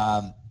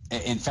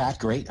 In fact,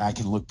 great. I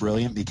can look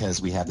brilliant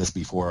because we had this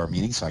before our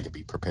meeting, so I can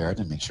be prepared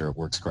and make sure it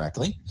works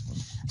correctly.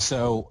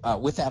 So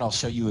with that, I'll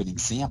show you an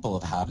example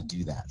of how to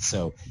do that.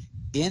 So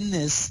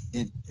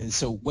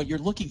so what you're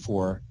looking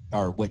for,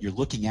 or what you're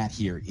looking at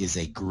here, is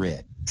a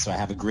grid. So I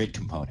have a grid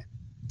component.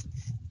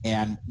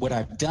 And what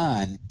I've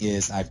done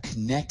is I've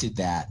connected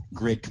that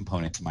grid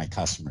component to my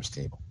customers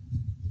table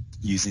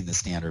using the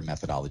standard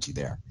methodology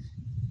there.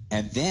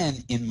 And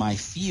then in my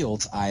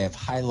fields, I have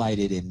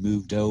highlighted and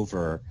moved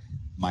over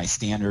my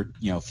standard,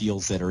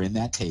 fields that are in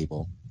that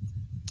table.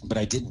 But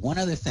I did one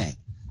other thing.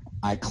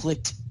 I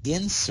clicked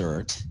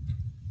Insert,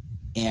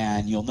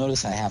 and you'll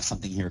notice I have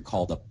something here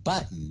called a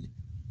button,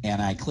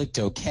 and I clicked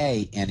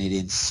OK, and it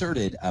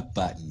inserted a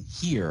button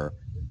here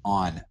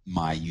on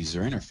my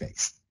user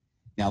interface.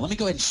 Now let me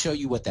go ahead and show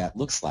you what that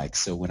looks like.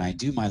 So when I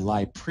do my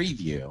live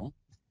preview,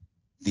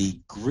 the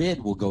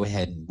grid will go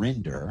ahead and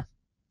render,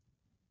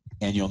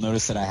 and you'll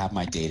notice that I have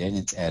my data and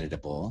it's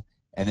editable,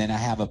 and then I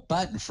have a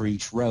button for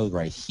each row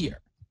right here.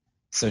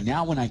 So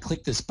now when I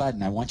click this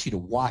button, I want you to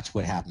watch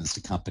what happens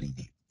to company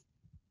name.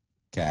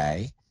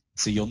 Okay?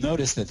 So you'll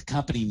notice that the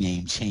company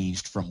name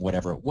changed from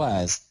whatever it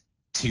was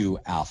to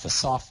Alpha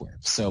Software.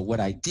 So what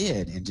I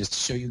did, and just to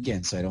show you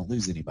again so I don't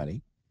lose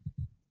anybody,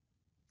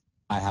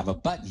 I have a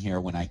button here.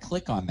 When I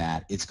click on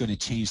that, it's going to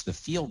change the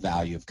field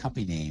value of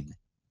company name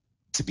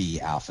to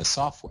be Alpha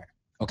Software.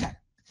 Okay,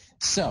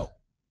 so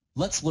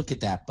let's look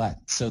at that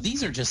button. So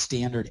these are just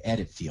standard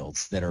edit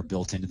fields that are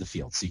built into the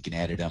field. So you can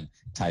edit them,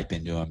 type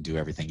into them, do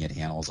everything. It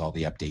handles all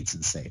the updates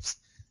and saves.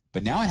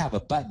 But now I have a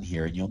button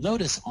here, and you'll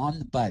notice on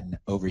the button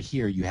over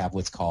here you have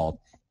what's called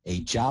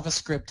a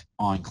JavaScript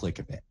on-click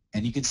event.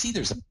 And you can see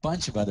there's a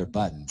bunch of other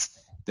buttons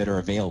that are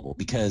available,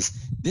 because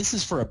this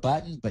is for a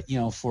button, but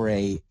for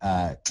a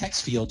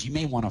text field, you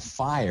may want to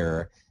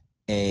fire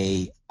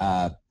a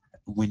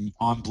when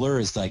on blur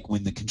is like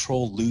when the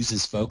control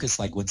loses focus,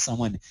 like when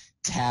someone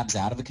tabs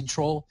out of a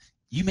control,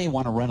 you may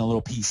want to run a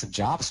little piece of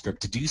JavaScript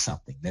to do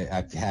something.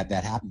 I've had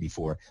that happen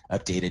before,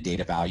 update a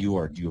data value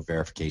or do a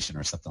verification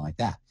or something like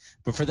that.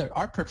 But for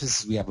our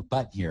purposes, we have a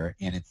button here,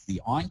 and it's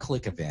the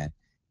on-click event.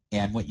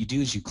 And what you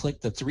do is you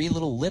click the 3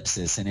 little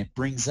ellipses, and it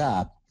brings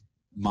up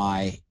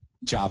my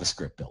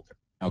JavaScript builder.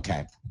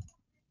 Okay.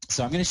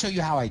 So I'm going to show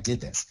you how I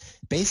did this.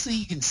 Basically,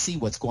 you can see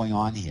what's going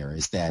on here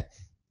is that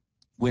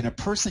when a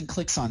person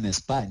clicks on this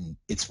button,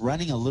 it's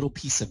running a little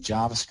piece of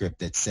JavaScript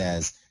that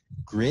says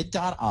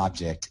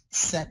grid.object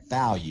set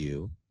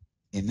value,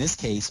 in this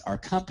case, our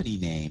company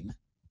name,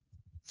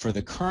 for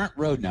the current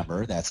row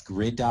number, that's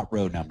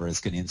grid.row number. It's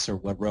going to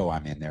insert what row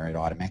I'm in there. It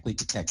automatically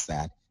detects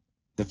that.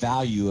 The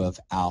value of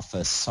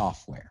Alpha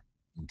Software.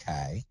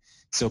 Okay.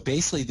 So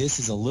basically, this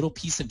is a little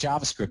piece of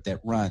JavaScript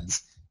that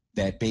runs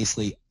that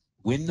basically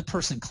when the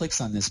person clicks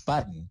on this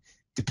button,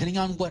 depending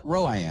on what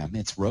row I am,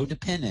 it's row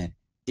dependent,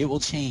 it will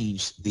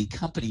change the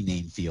company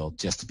name field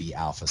just to be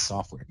Alpha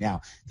Software. Now,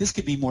 this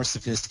could be more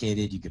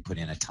sophisticated. You could put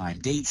in a time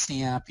date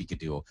stamp. You could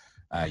do,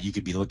 you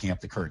could be looking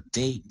up the current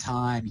date and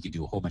time. You could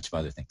do a whole bunch of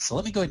other things. So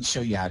let me go ahead and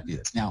show you how to do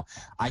this. Now,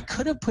 I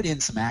could have put in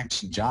some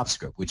action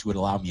JavaScript, which would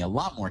allow me a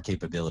lot more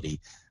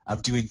capability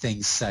of doing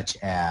things such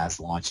as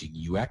launching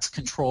UX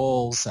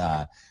controls,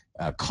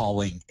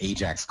 calling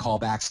AJAX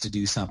callbacks to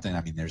do something.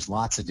 I mean, there's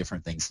lots of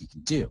different things you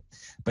can do.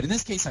 But in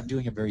this case, I'm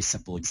doing a very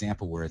simple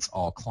example where it's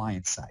all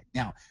client side.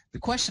 Now, the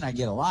question I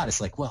get a lot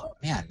is like, well,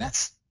 man,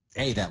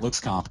 that looks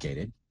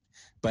complicated.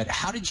 But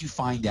how did you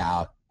find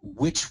out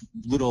which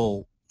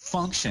little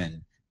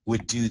function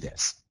would do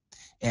this?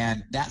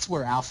 And that's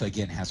where Alpha,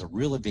 again, has a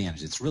real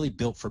advantage. It's really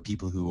built for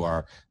people who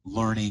are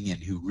learning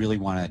and who really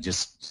want to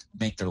just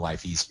make their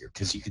life easier.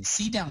 Because you can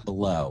see down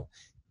below,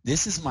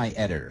 this is my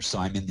editor, so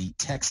I'm in the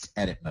text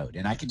edit mode,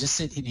 and I can just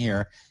sit in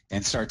here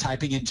and start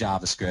typing in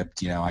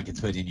JavaScript. You know, I can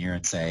put in here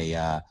and say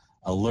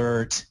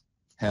alert,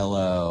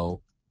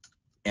 hello,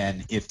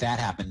 and if that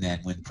happened, then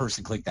when the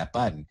person clicked that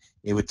button,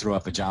 it would throw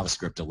up a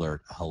JavaScript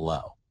alert,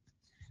 hello.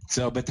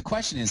 So, but the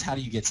question is, how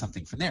do you get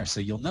something from there? So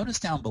you'll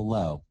notice down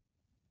below,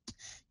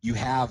 you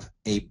have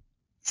a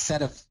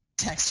set of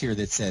text here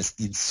that says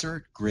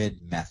insert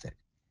grid method.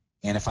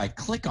 And if I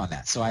click on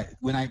that, so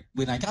when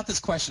I got this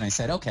question, I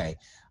said, okay,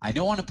 I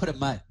don't want to put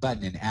a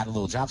button and add a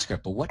little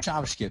JavaScript, but what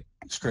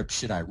JavaScript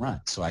should I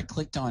run? So I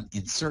clicked on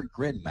insert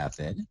grid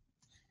method,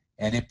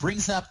 and it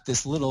brings up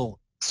this little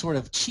sort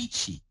of cheat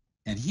sheet.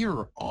 And here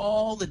are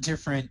all the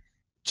different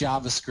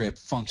JavaScript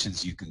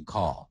functions you can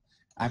call.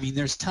 I mean,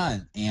 there's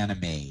tons.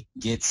 Animate,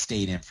 get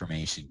state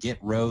information, get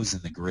rows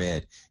in the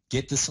grid,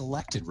 get the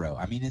selected row.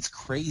 I mean, it's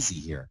crazy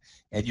here.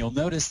 And you'll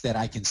notice that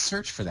I can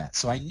search for that.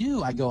 So I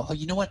go, oh,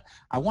 you know what?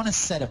 I want to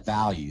set a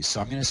value.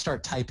 So I'm going to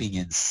start typing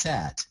in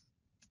set.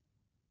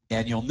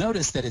 And you'll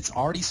notice that it's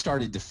already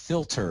started to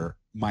filter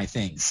my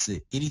things,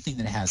 anything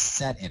that has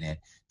set in it.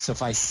 So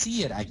if I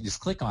see it, I can just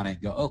click on it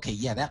and go, okay,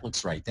 yeah, that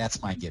looks right.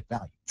 That's my get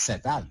value,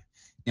 set value.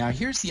 Now,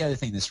 here's the other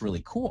thing that's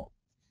really cool,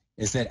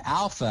 is that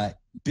Alpha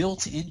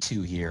built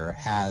into here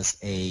has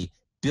a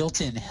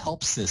built-in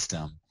help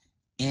system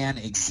and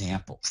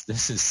examples.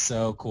 This is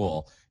so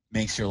cool.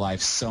 Makes your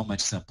life so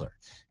much simpler.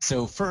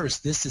 So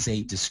first, this is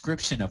a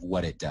description of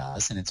what it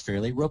does, and it's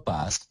fairly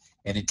robust,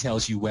 and it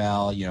tells you,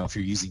 well, you know, if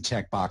you're using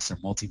checkbox or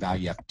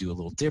multi-value, you have to do a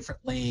little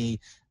differently,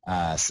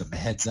 some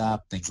heads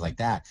up, things like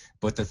that.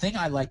 But the thing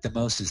I like the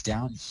most is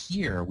down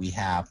here we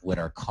have what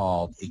are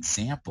called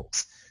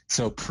examples.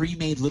 So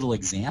pre-made little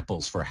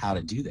examples for how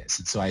to do this.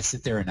 And so I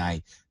sit there and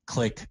I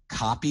click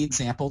copy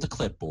example to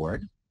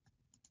clipboard.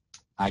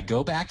 I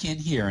go back in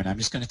here and I'm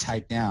just going to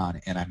type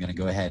down and I'm going to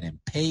go ahead and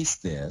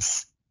paste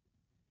this.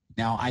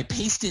 Now I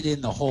pasted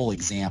in the whole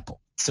example.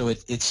 So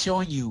it's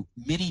showing you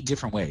many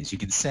different ways. You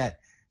can set,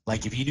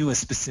 like if you knew a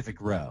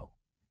specific row,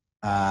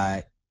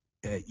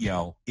 you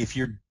know, if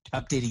you're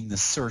updating the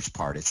search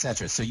part,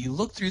 etc. So you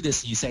look through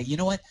this and you say, you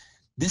know what,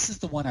 this is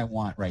the one I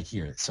want right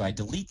here. So I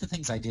delete the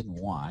things I didn't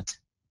want.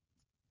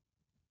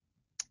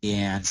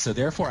 And so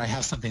therefore I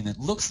have something that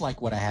looks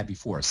like what I had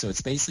before. So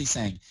it's basically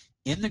saying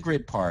in the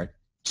grid part,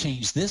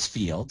 change this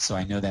field. So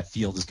I know that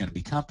field is going to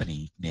be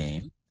company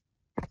name.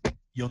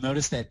 You'll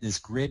notice that this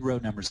grid row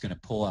number is going to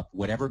pull up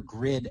whatever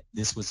grid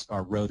this was,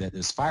 our row that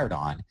was fired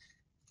on.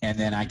 And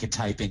then I can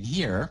type in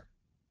here,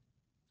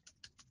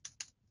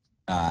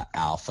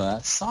 Alpha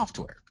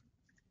Software.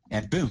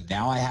 And boom,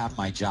 now I have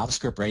my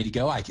JavaScript ready to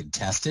go. I can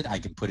test it. I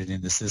can put it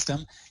in the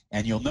system.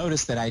 And you'll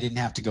notice that I didn't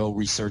have to go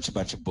research a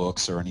bunch of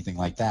books or anything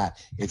like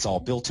that. It's all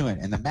built to it.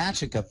 And the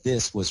magic of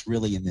this was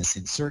really in this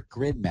insert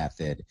grid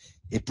method.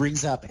 It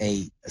brings up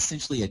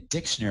essentially a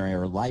dictionary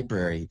or a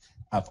library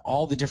of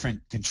all the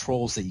different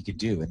controls that you can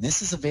do. And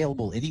this is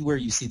available anywhere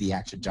you see the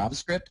action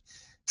JavaScript.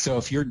 So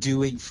if you're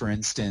doing, for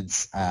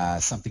instance,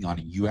 something on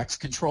a UX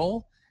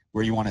control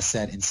where you want to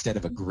set, instead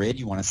of a grid,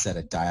 you want to set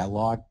a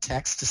dialogue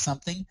text to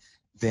something,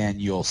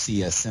 then you'll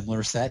see a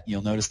similar set.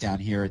 You'll notice down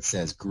here it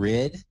says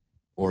grid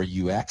or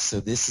UX. So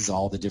this is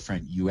all the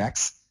different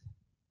UX.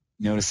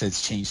 Notice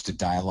it's changed to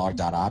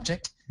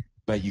dialogue.object.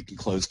 but you can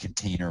close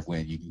container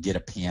when you can get a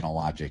panel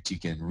object. You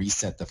can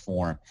reset the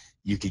form.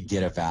 You can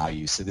get a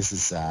value. So this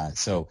is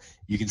so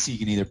you can see you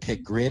can either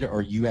pick grid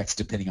or UX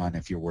depending on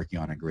if you're working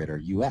on a grid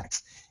or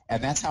UX.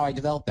 And that's how I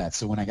developed that.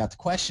 So when I got the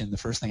question, the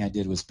first thing I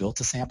did was built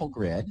a sample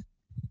grid.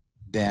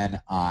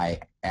 Then I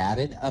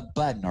added a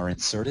button or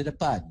inserted a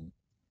button.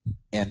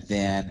 And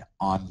then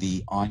on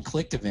the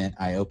onClick event,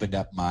 I opened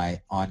up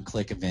my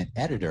onClick event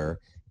editor,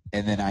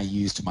 and then I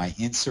used my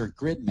insert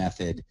grid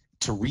method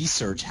to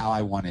research how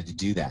I wanted to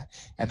do that.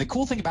 And the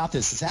cool thing about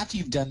this is after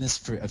you've done this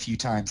for a few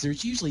times,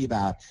 there's usually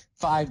about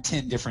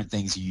 5-10 different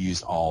things you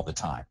use all the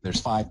time.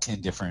 There's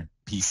 5-10 different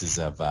pieces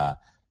of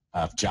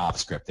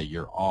JavaScript that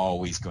you're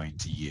always going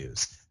to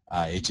use.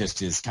 It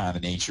just is kind of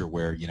the nature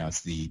where,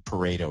 it's the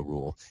Pareto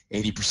rule.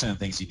 80% of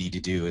things you need to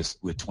do is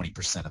with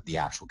 20% of the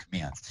actual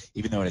commands,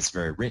 even though it's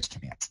very rich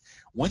commands.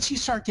 Once you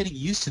start getting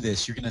used to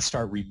this, you're going to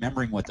start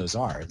remembering what those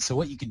are. And so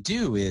what you can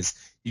do is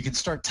you can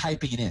start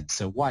typing it in.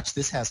 So watch,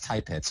 this has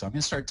type head. So I'm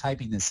going to start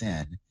typing this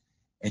in.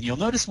 And you'll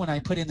notice when I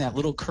put in that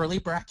little curly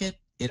bracket,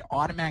 it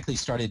automatically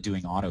started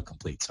doing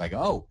autocomplete. So I go,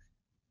 oh,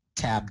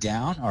 tab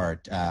down,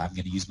 or I'm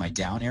going to use my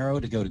down arrow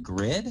to go to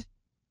grid,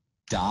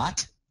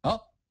 dot,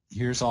 oh,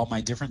 here's all my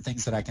different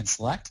things that I can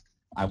select.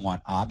 I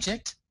want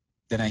object.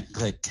 Then I can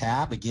click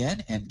tab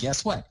again, and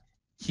guess what?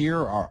 Here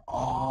are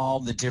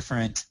all the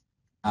different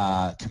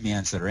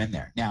commands that are in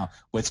there. Now,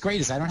 what's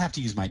great is I don't have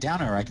to use my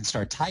down arrow. I can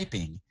start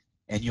typing,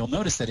 and you'll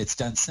notice that it's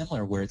done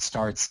similar where it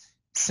starts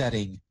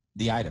setting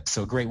the item.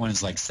 So a great one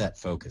is like set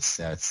focus,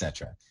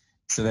 etc.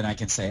 So then I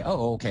can say,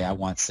 oh, okay, I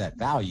want set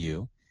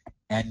value.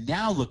 And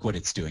now look what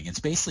it's doing. It's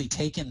basically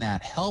taken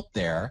that help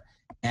there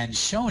and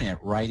shown it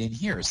right in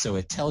here. So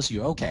it tells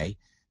you, okay,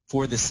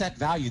 for the set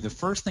value, the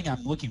first thing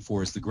I'm looking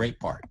for is the great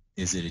part.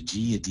 Is it a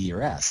G, a D,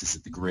 or S? Is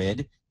it the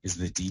grid? Is it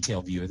the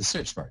detailed view of the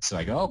search part? So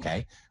I go,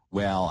 okay,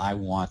 well, I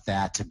want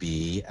that to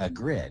be a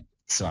grid.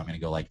 So I'm going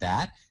to go like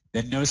that.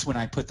 Then notice when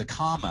I put the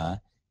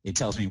comma, it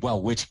tells me, well,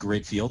 which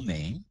grid field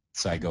name?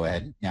 So I go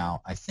ahead.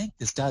 Now, I think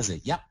this does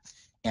it. Yep.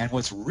 And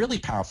what's really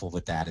powerful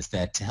with that is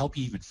that to help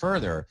you even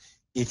further,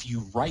 if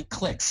you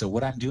right-click, so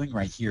what I'm doing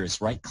right here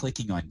is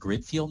right-clicking on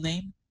grid field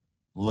name.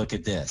 Look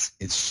at this.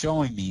 It's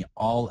showing me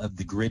all of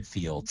the grid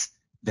fields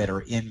that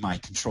are in my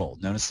control.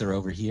 Notice they're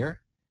over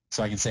here.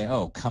 So I can say,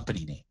 oh,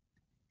 company name.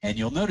 And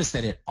you'll notice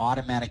that it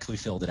automatically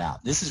filled it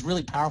out. This is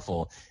really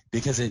powerful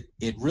because it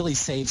really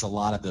saves a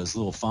lot of those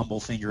little fumble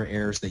finger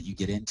errors that you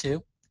get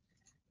into.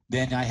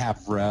 Then I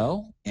have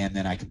row, and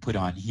then I can put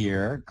on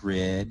here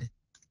grid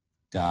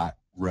dot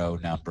row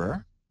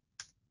number.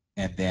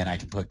 And then I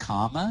can put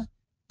comma,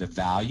 the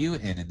value,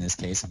 and in this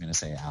case, I'm going to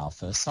say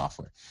Alpha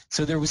Software.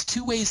 So there was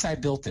two ways I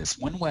built this.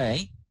 One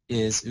way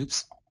is,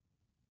 oops,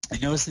 I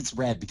notice it's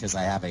red because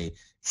I have a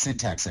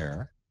syntax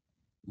error.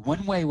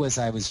 One way was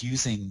I was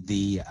using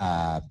the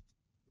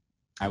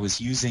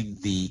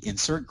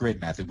insert grid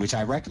method, which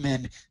I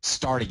recommend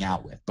starting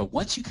out with. But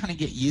once you kind of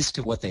get used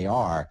to what they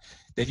are,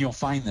 then you'll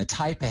find the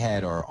type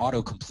ahead or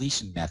auto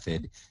completion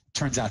method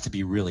turns out to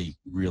be really,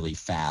 really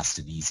fast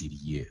and easy to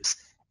use.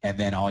 And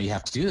then all you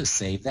have to do is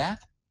save that.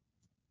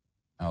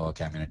 Oh,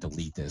 okay, I'm going to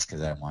delete this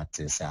because I don't want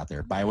this out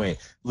there. By the way,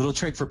 little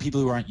trick for people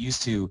who aren't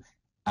used to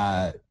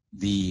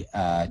the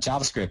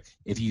JavaScript,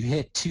 if you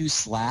hit 2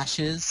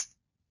 slashes,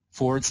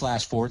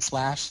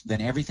 //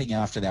 then everything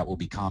after that will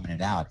be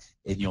commented out,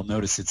 and you'll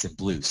notice it's in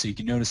blue. So you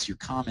can notice your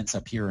comments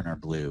up here in are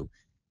blue.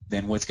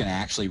 Then what's going to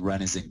actually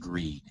run is in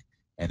green,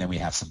 and then we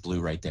have some blue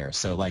right there.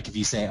 So like if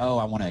you say, oh,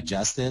 I want to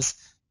adjust this,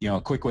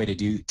 a quick way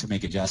to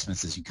make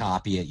adjustments is you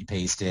copy it, you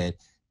paste it,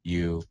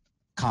 you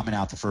comment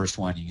out the first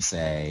one, you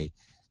say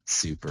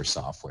super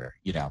software,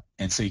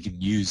 and so you can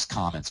use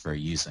comments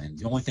very easily. And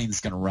the only thing that's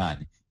going to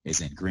run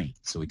is in green.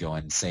 So we go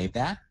ahead and save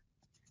that,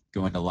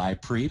 go into live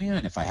preview,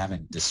 and if I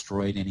haven't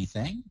destroyed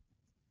anything,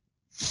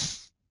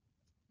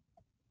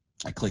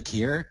 I click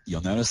here,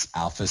 you'll notice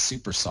Alpha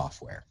Super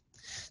Software.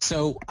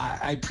 So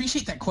I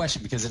appreciate that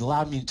question because it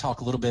allowed me to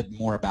talk a little bit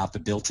more about the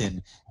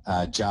built-in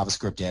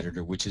JavaScript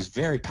editor, which is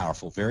very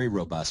powerful, very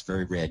robust,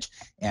 very rich,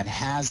 and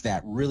has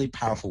that really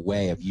powerful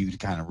way of you to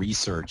kind of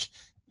research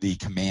the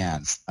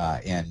commands.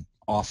 And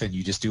often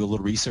you just do a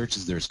little research.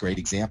 There's great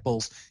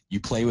examples.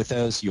 You play with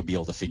those, you'll be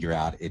able to figure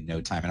out in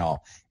no time at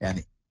all.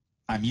 And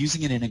I'm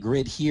using it in a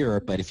grid here,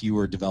 but if you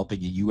were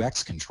developing a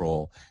UX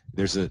control,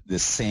 there's the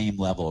same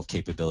level of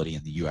capability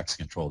in the UX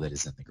control that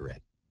is in the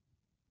grid.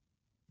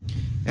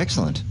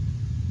 Excellent.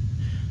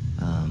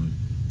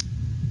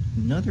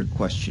 Another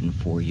question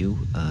for you,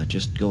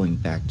 just going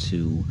back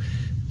to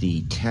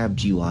the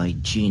tabbed UI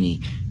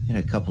Genie, and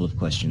a couple of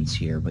questions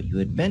here, but you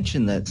had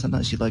mentioned that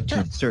sometimes you'd like to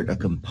insert a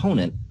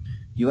component,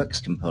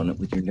 UX component,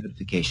 with your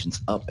notifications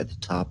up at the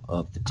top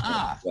of the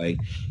tabbed UI.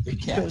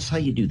 Could you tell us how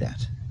you do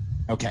that?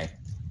 Okay.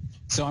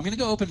 So I'm going to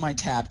go open my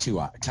tabbed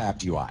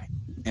UI.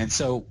 And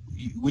so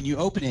when you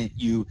open it,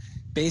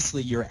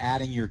 you're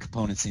adding your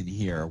components in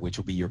here, which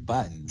will be your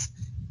buttons.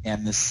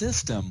 And the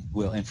system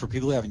will, and for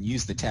people who haven't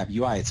used the tabbed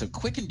UI, it's a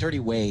quick and dirty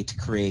way to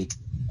create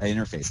an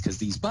interface because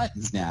these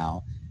buttons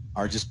now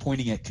are just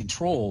pointing at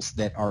controls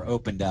that are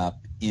opened up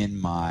in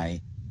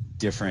my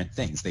different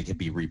things. They could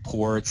be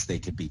reports, they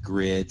could be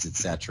grids,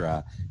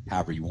 etc.,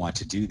 however you want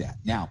to do that.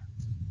 Now,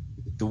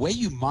 the way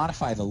you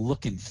modify the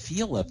look and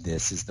feel of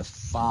this is the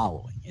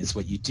following. Is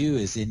what you do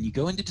is you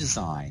go into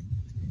design,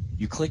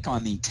 you click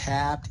on the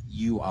tabbed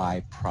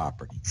UI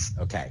properties,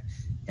 okay?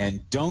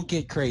 And don't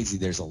get crazy.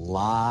 There's a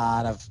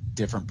lot of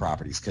different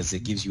properties because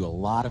it gives you a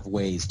lot of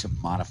ways to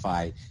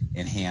modify,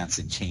 enhance,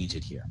 and change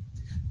it here.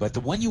 But the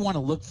one you want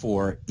to look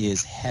for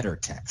is header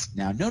text.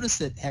 Now notice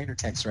that header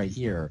text right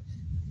here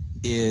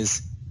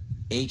is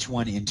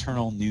H1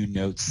 internal new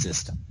note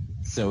system.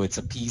 So it's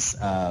a piece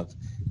of,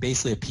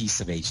 basically a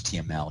piece of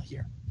HTML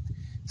here.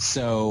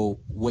 So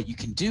what you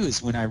can do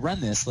is when I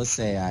run this, let's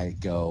say I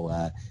go,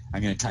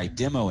 I'm going to type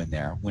demo in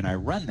there. When I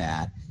run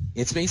that,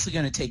 it's basically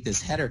going to take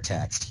this header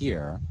text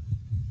here,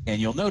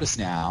 and you'll notice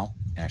now,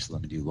 actually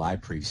let me do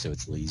live preview so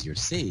it's a little easier to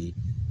see,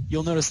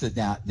 you'll notice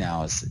that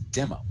now is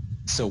demo.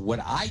 So what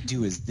I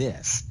do is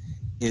this,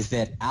 is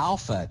that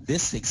alpha,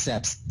 this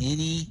accepts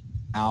any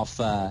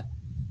alpha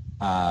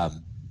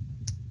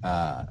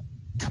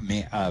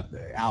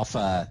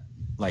alpha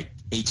like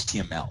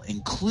HTML,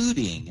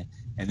 including,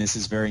 and this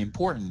is very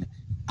important,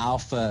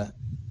 alpha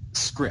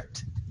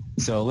script.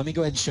 So let me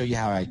go ahead and show you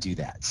how I do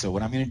that. So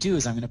what I'm going to do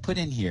is I'm going to put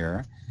in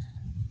here,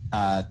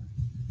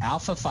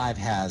 Alpha 5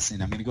 has,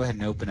 and I'm going to go ahead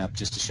and open up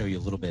just to show you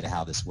a little bit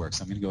how this works.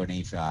 I'm going to go in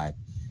A5,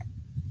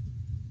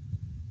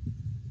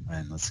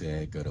 and let's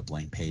go to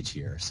blank page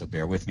here. So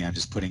bear with me, I'm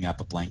just putting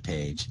up a blank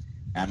page.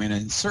 I'm going to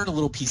insert a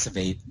little piece of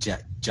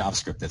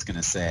JavaScript that's going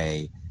to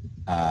say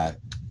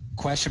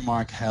question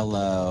mark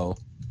hello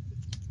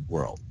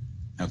world.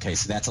 Okay,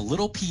 so that's a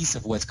little piece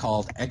of what's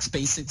called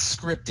XBasic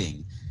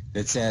scripting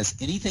that says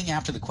anything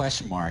after the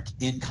question mark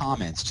in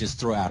comments just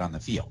throw out on the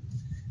field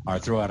or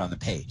throw out on the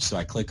page. So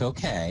I click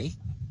OK.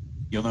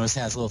 You'll notice it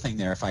has a little thing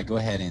there. If I go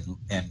ahead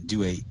and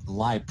do a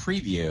live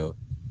preview,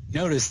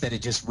 notice that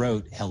it just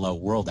wrote hello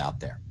world out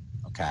there.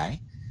 Okay,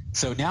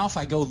 so now if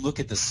I go look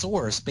at the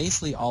source,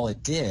 basically all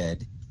it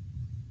did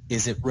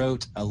is it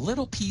wrote a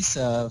little piece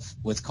of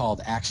what's called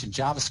action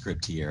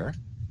JavaScript here.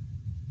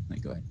 Let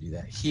me go ahead and do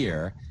that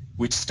here,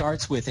 which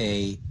starts with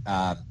a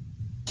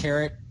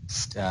caret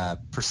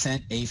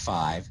percent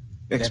 %A5.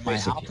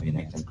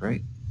 XBasic,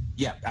 great.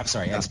 Yeah, I'm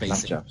sorry,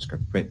 XBasic. Not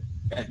JavaScript, great.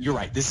 You're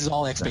right. This is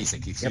all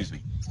XBasic. Excuse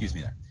me. Excuse me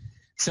there.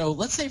 So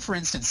let's say, for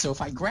instance, so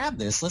if I grab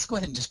this, let's go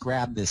ahead and just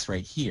grab this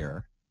right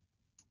here,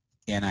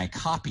 and I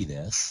copy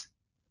this.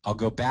 I'll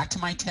go back to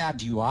my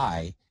tabbed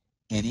UI,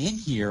 and in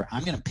here,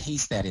 I'm going to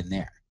paste that in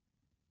there.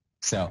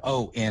 So,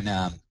 oh, and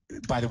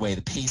by the way,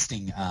 the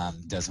pasting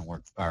doesn't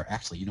work. Or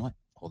actually, you know what?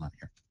 Hold on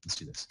here. Let's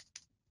do this.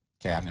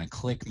 Okay, I'm going to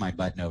click my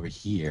button over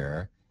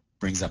here,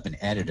 brings up an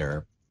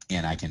editor,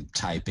 and I can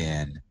type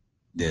in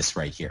this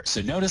right here.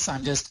 So notice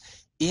I'm just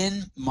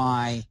in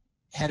my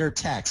header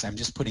text, I'm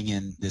just putting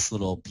in this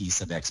little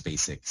piece of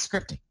XBasic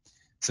scripting.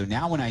 So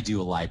now when I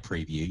do a live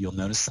preview, you'll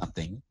notice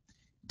something.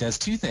 It does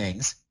two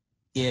things.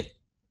 It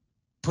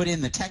put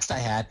in the text I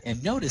had,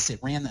 and notice it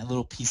ran that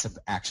little piece of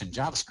action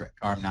JavaScript,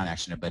 or not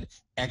action, but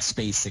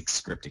XBasic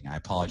scripting. I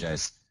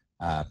apologize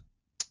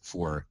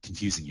for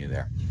confusing you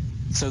there.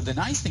 So the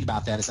nice thing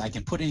about that is I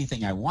can put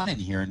anything I want in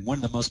here, and one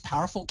of the most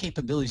powerful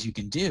capabilities you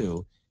can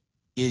do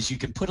is you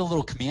can put a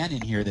little command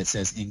in here that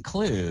says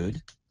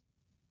include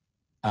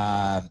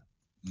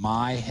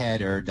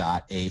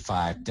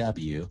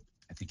myHeader.A5W.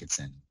 I think it's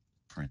in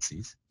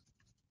parentheses.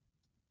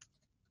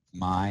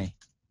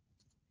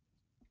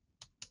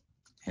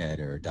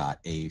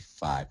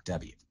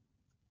 myHeader.A5W.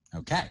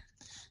 Okay.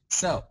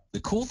 So the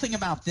cool thing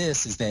about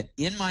this is that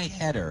in my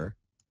header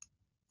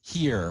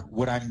here,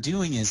 what I'm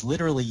doing is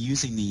literally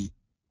using the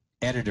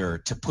editor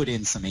to put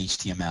in some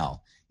HTML,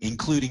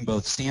 including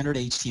both standard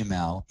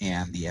HTML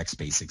and the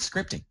XBasic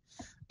scripting.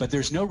 But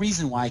there's no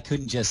reason why I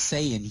couldn't just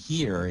say in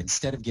here,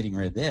 instead of getting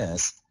rid of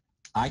this,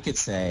 I could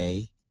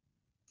say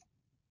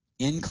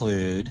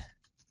include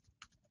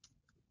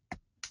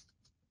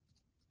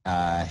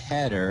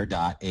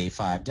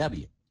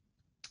header.A5W.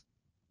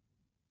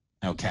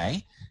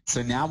 Okay,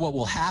 so now what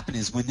will happen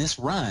is when this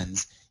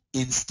runs,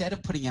 instead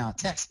of putting out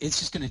text, it's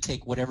just going to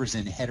take whatever's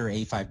in header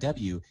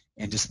A5W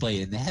and display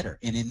it in the header.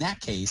 And in that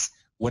case,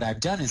 what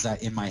I've done is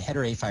in my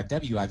header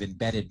A5W, I've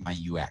embedded my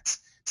UX.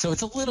 So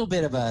it's a little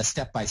bit of a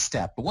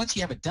step-by-step. But once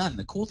you have it done,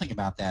 the cool thing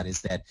about that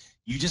is that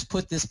you just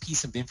put this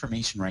piece of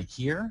information right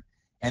here,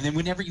 and then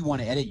whenever you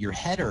want to edit your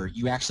header,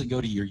 you actually go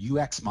to your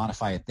UX,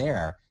 modify it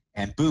there,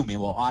 and boom, it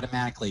will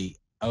automatically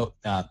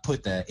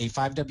put the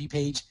A5W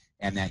page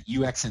and that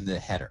UX in the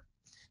header.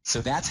 So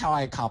that's how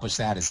I accomplish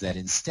that, is that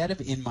instead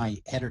of in my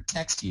header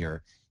text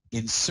here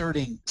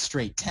inserting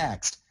straight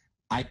text,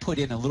 I put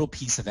in a little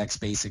piece of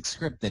XBasic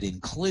script that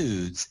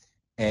includes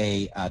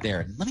a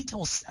there. Let me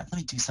do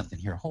something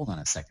here. Hold on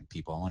a second,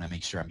 people. I want to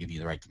make sure I'm giving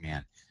you the right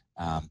command.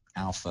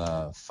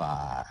 Alpha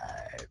 5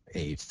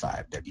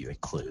 A5W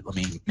include. Let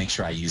me make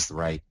sure I use the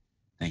right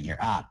thing here.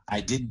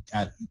 I did.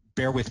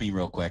 Bear with me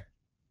real quick.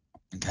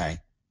 Okay,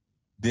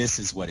 this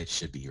is what it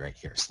should be right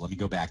here. So let me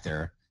go back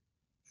there,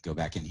 go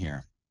back in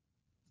here,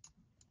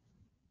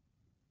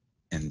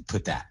 and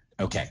put that.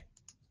 Okay.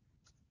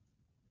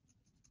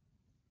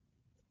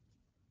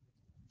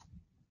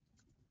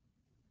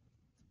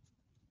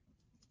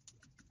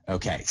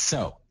 Okay,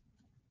 so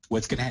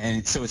what's going to,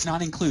 and so it's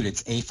not include,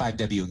 it's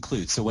A5W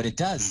include. So what it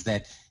does is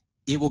that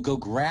it will go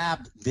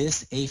grab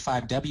this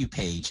A5W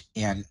page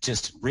and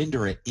just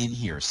render it in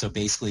here. So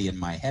basically in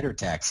my header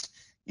text,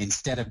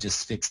 instead of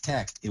just fixed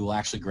text, it will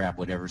actually grab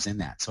whatever's in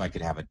that. So I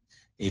could have an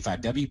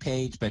A5W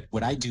page, but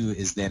what I do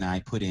is then I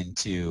put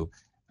into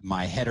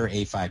my header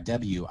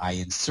A5W, I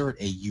insert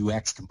a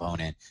UX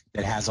component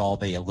that has all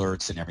the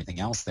alerts and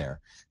everything else there.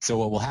 So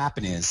what will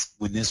happen is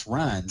when this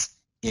runs,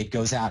 it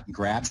goes out and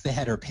grabs the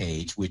header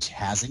page, which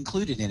has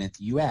included in it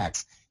the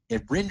UX.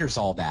 It renders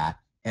all that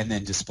and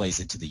then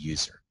displays it to the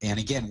user. And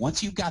again,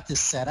 once you've got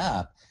this set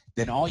up,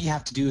 then all you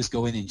have to do is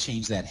go in and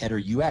change that header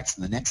UX.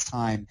 And the next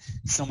time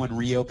someone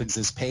reopens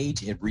this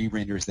page, it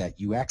re-renders that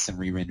UX and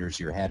re-renders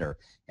your header.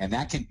 And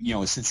that can,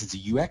 since it's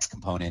a UX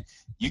component,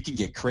 you can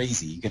get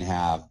crazy. You can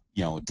have,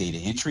 data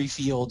entry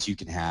fields, you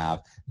can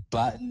have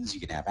buttons,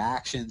 you can have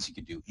actions, you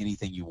can do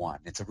anything you want.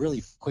 And it's a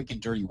really quick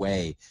and dirty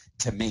way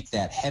to make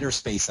that header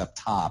space up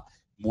top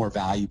more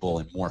valuable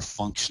and more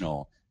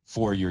functional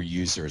for your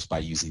users by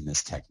using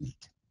this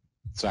technique.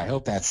 So I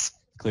hope that's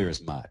clear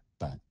as mud.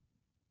 But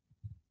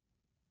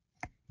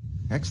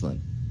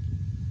excellent.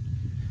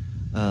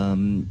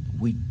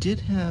 We did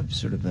have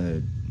sort of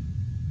a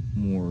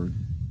more,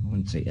 I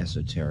wouldn't say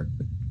esoteric,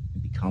 but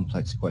maybe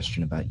complex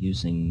question about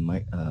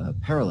using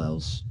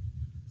Parallels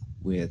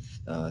with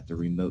the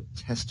remote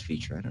test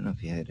feature. I don't know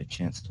if you had a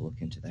chance to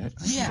look into that.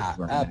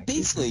 Yeah,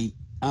 basically,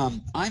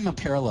 I'm a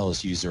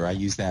Parallels user. I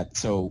use that.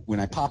 So when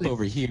I pop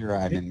over here,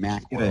 I'm in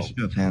Mac world.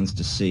 Show of hands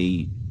to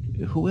see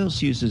who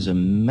else uses a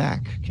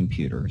Mac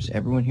computer. Is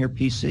everyone here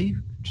PC?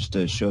 Just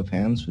a show of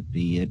hands would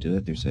be do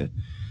it. There's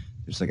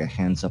like a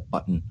hands up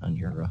button on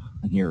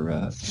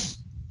your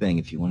thing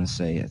if you want to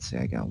say. Let's say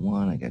I got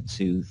 1, I got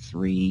 2,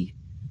 3,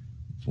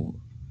 4,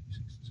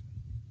 6.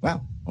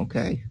 Wow.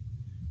 Okay.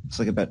 It's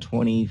like about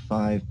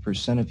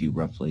 25% of you,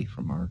 roughly,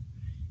 from our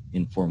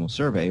informal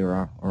survey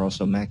are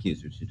also Mac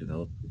users who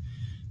develop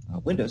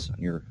Windows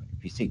on your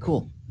PC.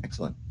 Cool.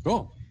 Excellent.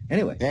 Cool.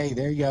 Anyway. Hey,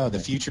 there you go. The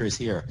future is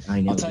here. I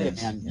know. I'll tell you,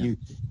 man,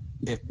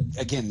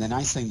 again, the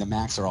nice thing, the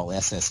Macs are all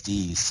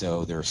SSDs,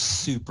 so they're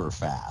super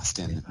fast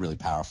and really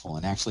powerful.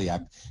 And actually,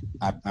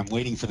 I'm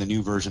waiting for the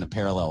new version of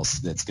Parallels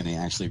that's going to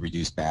actually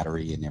reduce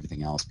battery and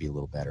everything else, be a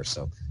little better.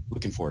 So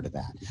looking forward to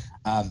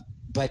that.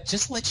 But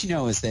just to let you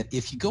know is that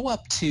if you go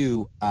up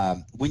to,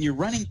 when you're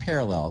running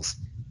Parallels,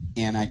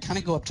 and I kind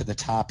of go up to the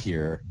top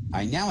here,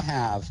 I now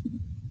have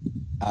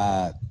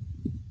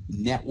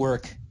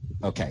network.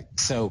 Okay,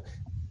 so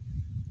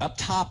up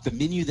top, the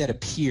menu that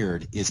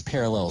appeared is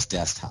Parallels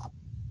Desktop.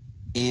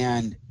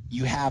 And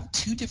you have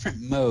 2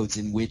 different modes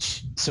in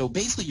which, so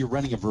basically you're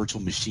running a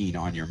virtual machine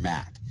on your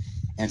Mac.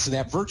 And so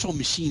that virtual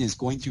machine is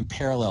going through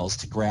Parallels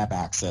to grab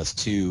access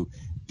to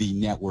the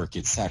network,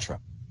 etc.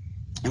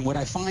 And what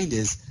I find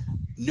is,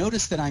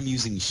 notice that I'm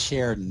using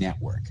shared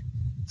network.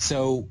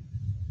 So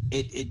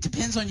it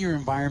depends on your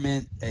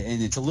environment,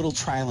 and it's a little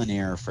trial and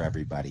error for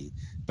everybody.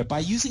 But by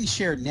using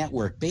shared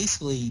network,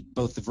 basically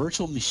both the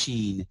virtual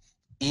machine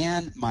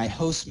and my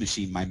host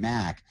machine, my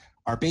Mac,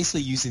 are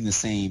basically using the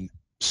same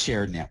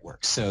shared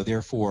network. So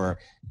therefore,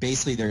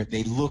 basically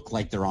they look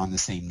like they're on the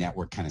same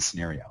network kind of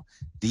scenario.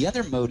 The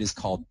other mode is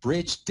called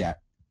bridge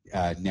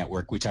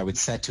network, which I would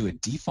set to a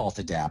default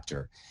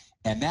adapter.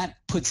 And that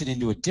puts it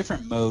into a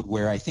different mode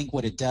where I think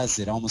what it does,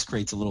 it almost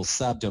creates a little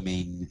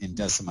subdomain and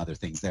does some other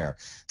things there.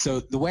 So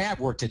the way I've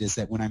worked it is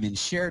that when I'm in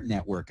shared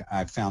network,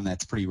 I've found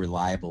that's pretty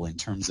reliable in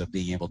terms of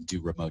being able to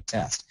do remote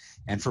test.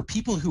 And for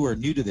people who are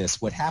new to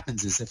this, what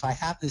happens is if I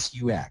have this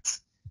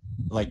UX,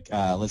 like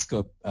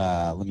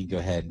let me go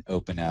ahead and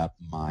open up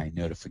my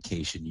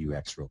notification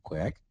UX real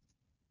quick.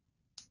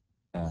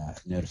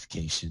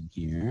 Notification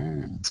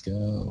here. Let's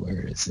go.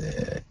 Where is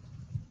it?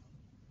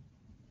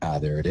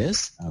 There it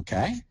is.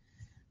 Okay.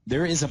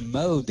 There is a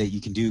mode that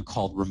you can do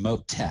called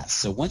remote test.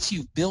 So once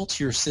you've built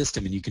your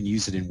system and you can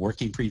use it in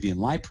working preview and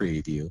live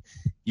preview,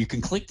 you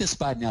can click this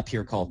button up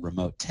here called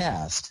remote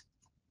test.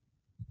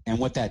 And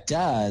what that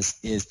does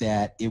is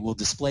that it will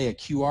display a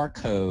QR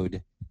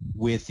code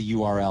with the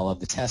URL of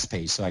the test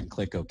page. So I can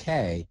click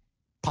OK,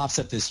 pops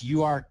up this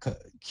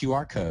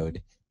QR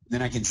code,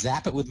 then I can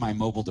zap it with my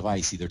mobile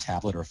device, either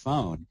tablet or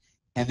phone,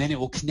 and then it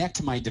will connect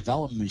to my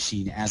development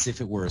machine as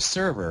if it were a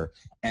server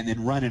and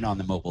then run it on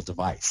the mobile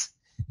device.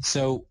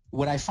 So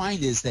what I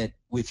find is that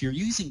if you're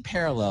using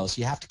Parallels,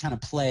 you have to kind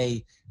of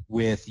play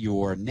with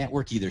your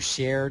network, either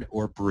shared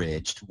or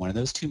bridged, one of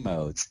those 2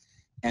 modes.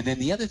 And then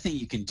the other thing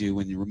you can do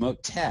when you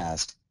remote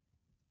test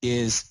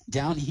is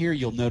down here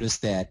you'll notice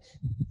that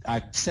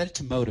I've set it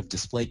to mode of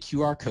display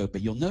QR code,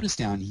 but you'll notice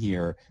down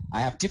here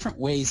I have different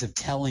ways of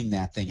telling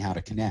that thing how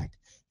to connect.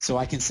 So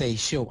I can say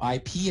show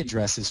IP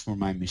addresses for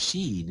my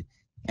machine,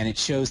 and it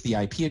shows the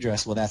IP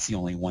address. Well, that's the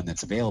only one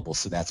that's available,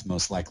 so that's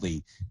most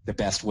likely the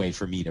best way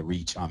for me to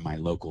reach on my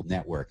local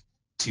network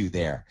to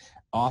there.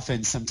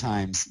 Often,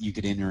 sometimes you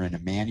could enter in a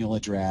manual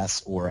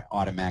address or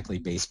automatically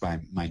based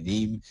by my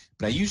name,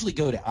 but I usually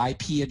go to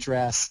IP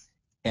address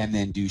and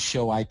then do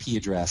show IP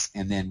address,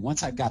 and then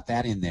once I've got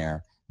that in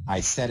there, I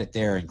set it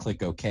there and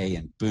click OK,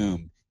 and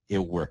boom,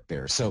 it'll work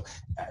better. So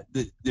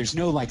there's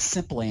no like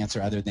simple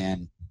answer other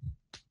than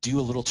do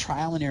a little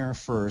trial and error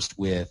first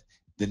with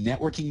the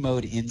networking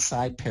mode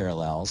inside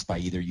Parallels by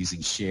either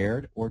using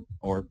shared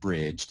or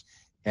bridged,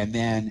 and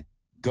then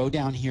go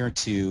down here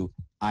to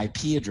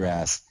IP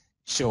address,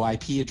 show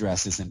IP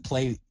addresses, and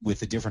play with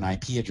the different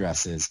IP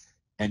addresses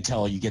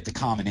until you get the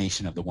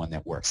combination of the one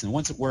that works. And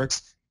once it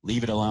works,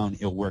 leave it alone.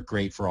 It'll work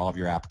great for all of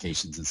your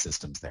applications and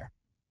systems there.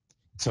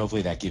 So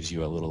hopefully that gives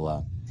you a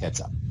little heads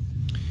up.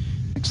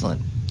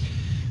 Excellent.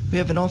 We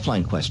have an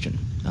offline question.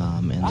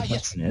 And the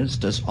question is,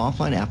 does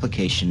offline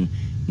application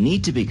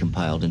need to be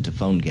compiled into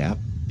PhoneGap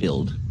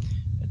build?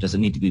 Does it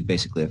need to be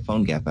basically a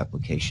PhoneGap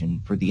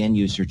application for the end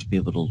user to be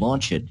able to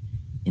launch it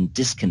in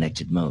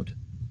disconnected mode?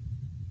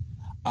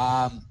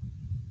 That's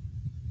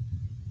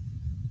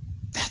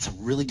a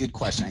really good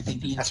question. I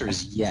think the answer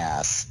is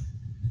yes.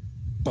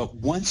 But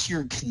once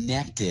you're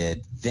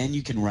connected, then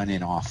you can run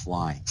it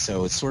offline.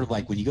 So it's sort of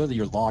like when you go to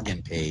your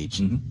login page,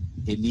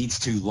 it needs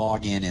to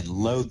log in and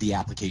load the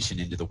application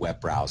into the web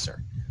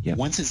browser. Yep.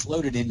 Once it's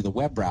loaded into the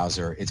web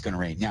browser, it's going to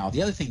run. Now,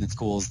 the other thing that's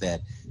cool is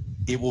that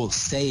it will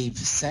save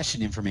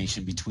session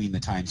information between the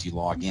times you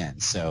log in.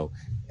 So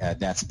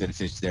that's a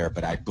benefit there.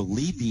 But I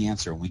believe the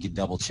answer, and we can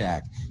double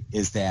check,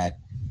 is that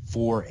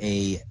for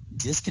a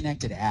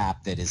disconnected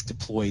app that is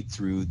deployed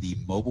through the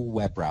mobile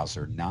web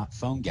browser, not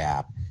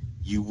PhoneGap,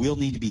 you will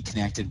need to be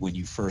connected when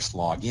you first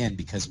log in,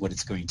 because what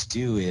it's going to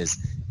do is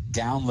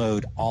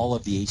download all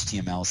of the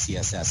HTML,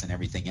 CSS, and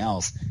everything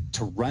else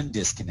to run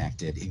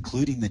disconnected,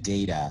 including the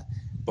data.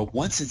 But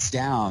once it's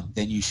down,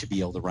 then you should be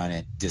able to run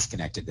it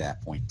disconnected at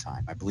that point in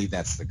time. I believe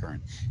that's the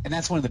current. And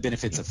that's one of the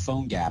benefits of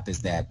PhoneGap,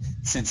 is that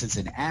since it's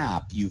an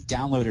app, you've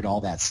downloaded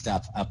all that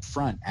stuff up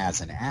front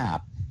as an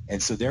app.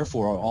 And so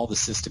therefore, all the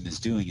system is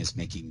doing is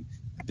making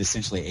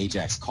essentially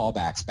AJAX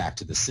callbacks back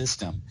to the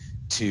system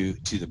to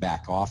the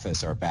back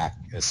office or back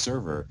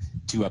server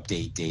to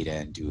update data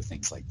and do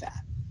things like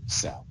that.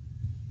 So,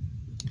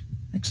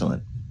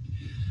 excellent.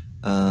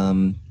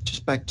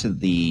 Just back to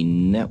the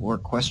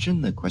network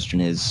question. The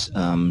question is,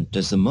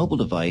 does the mobile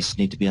device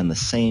need to be on the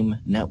same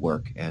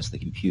network as the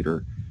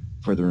computer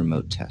for the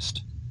remote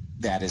test?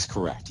 That is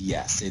correct,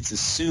 yes. It's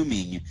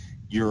assuming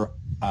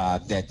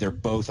that they're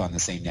both on the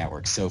same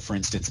network. So, for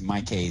instance, in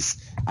my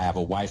case, I have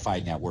a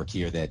Wi-Fi network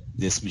here that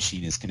this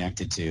machine is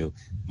connected to.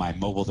 My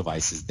mobile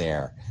device is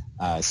there.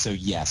 So,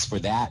 yes, for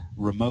that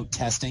remote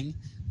testing.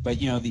 But,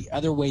 the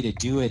other way to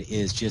do it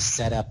is just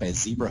set up a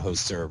ZebraHost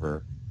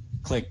server,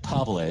 click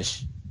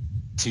Publish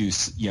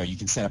you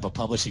can set up a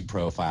publishing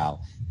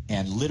profile,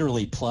 and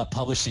literally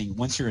publishing,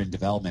 once you're in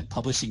development,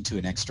 publishing to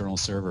an external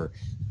server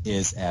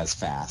is as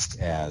fast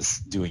as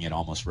doing an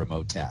almost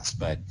remote test.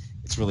 But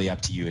it's really up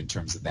to you in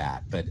terms of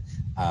that. But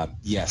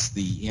yes,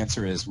 the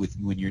answer is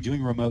when you're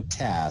doing remote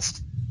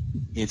test,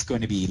 it's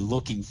going to be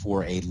looking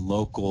for a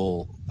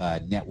local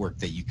network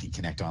that you can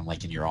connect on,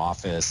 like in your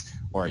office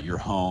or at your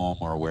home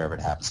or wherever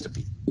it happens to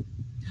be.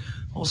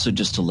 Also,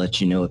 just to let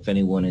you know, if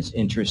anyone is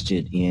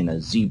interested in a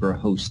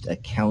ZebraHost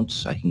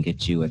account, I can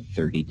get you a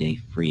 30-day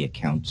free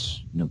account,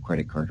 no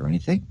credit card or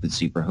anything, with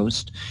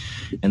ZebraHost.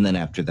 And then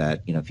after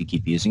that, if you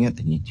keep using it,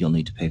 then you'll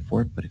need to pay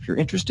for it. But if you're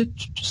interested,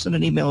 just send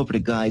an email over to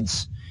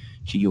guides,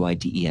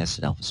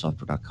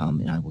 guides@alphasoftware.com,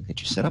 and I will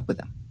get you set up with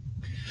them.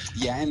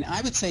 Yeah, and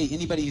I would say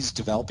anybody who's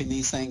developing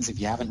these things,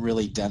 if you haven't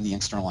really done the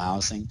external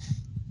hosting,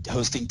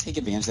 take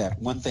advantage of that.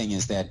 One thing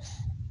is that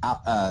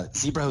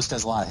ZebraHost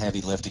does a lot of heavy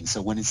lifting,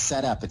 so when it's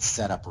set up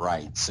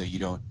right. So you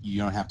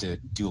don't have to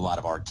do a lot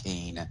of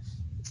arcane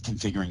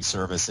configuring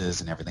services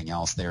and everything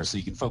else there. So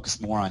you can focus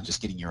more on just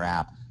getting your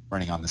app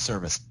running on the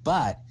service.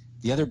 But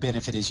the other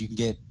benefit is you can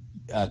get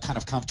kind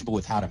of comfortable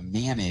with how to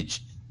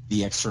manage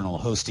the external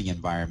hosting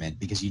environment,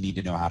 because you need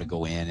to know how to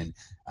go in and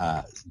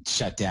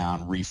shut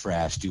down,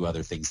 refresh, do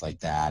other things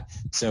like that.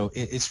 So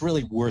it's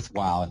really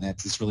worthwhile, and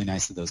it's really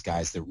nice of those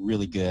guys. They're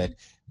really good.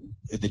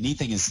 The neat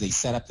thing is they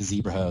set up the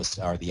ZebraHost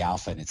or the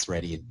alpha, and it's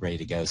ready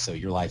to go. So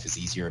your life is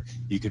easier.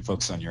 You can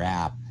focus on your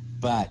app,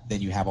 but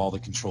then you have all the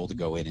control to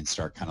go in and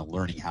start kind of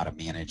learning how to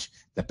manage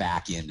the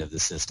back end of the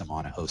system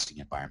on a hosting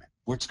environment.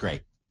 Works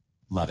great.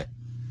 Love it.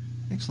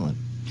 Excellent.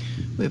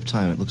 We have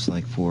time, it looks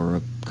like, for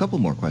a couple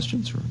more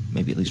questions, or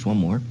maybe at least one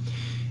more.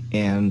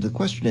 And the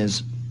question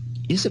is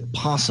it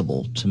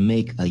possible to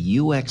make a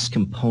UX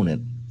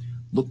component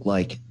look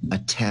like a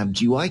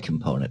tabbed UI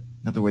component?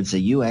 In other words,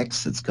 a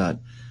UX that's got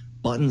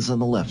buttons on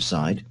the left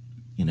side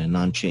in a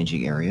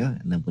non-changing area,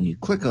 and then when you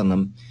click on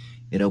them,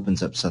 it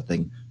opens up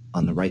something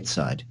on the right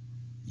side.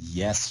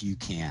 Yes, you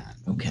can.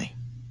 Okay.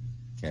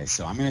 Okay,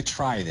 so I'm going to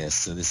try this.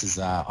 So this is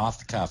off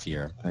the cuff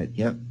here. All right,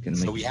 yep.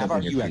 So we have our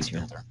UX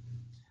builder.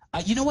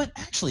 You know what?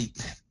 Actually,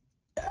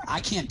 I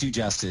can't do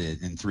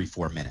justice in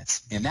 3-4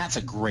 minutes, and that's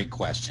a great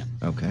question.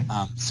 Okay.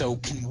 So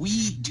can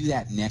we do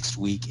that next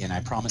week? And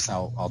I promise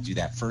I'll do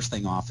that first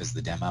thing off as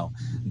the demo.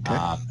 Okay.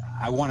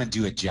 I want to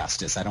do it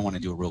justice. I don't want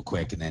to do it real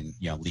quick and then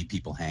leave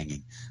people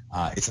hanging.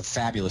 It's a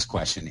fabulous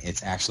question.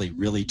 It's actually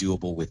really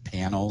doable with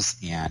panels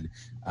and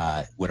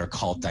what are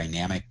called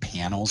dynamic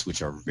panels,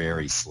 which are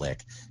very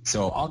slick.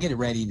 So I'll get it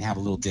ready and have a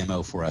little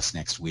demo for us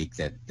next week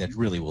that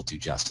really will do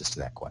justice to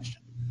that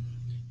question.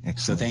 Excellent.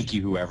 So thank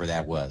you, whoever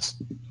that was.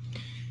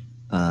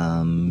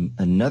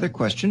 Another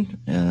question.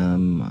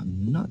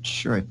 I'm not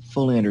sure I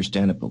fully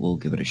understand it, but we'll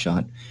give it a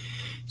shot.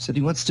 He said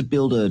he wants to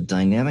build a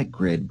dynamic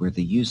grid where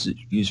the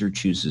user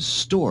chooses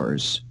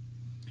stores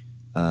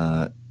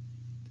how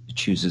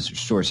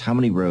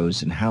many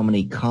rows and how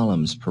many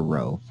columns per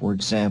row. For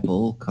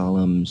example,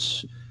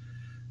 columns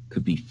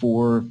could be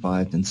 4,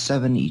 5, and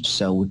 7. Each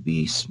cell would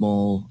be a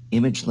small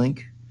image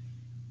link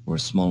or a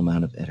small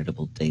amount of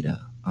editable data.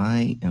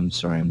 I am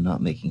sorry, I'm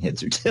not making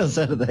heads or tails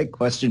out of that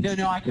question.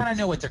 No, I kind of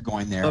know what they're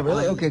going there. Oh,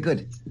 really? Okay,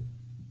 good.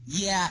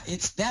 Yeah,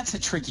 that's a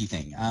tricky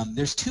thing.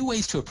 There's two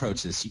ways to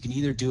approach this. You can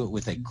either do it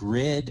with a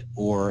grid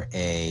or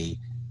a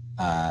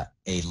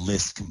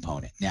list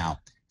component. Now,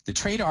 the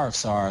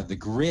trade-offs are the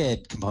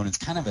grid component's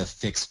kind of a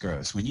fixed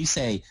gross. When you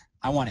say,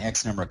 I want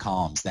X number of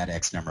columns, that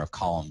X number of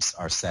columns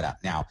are set up.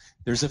 Now,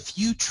 there's a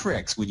few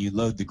tricks when you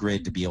load the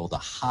grid to be able to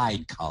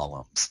hide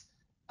columns,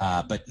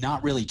 but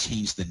not really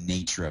change the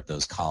nature of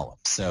those columns.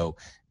 So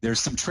there's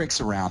some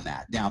tricks around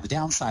that. Now, the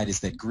downside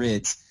is that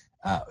grids,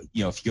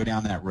 if you go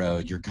down that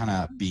road, you're kind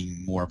of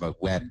being more of a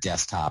web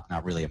desktop,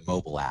 not really a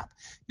mobile app.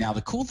 Now,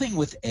 the cool thing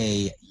with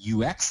a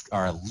UX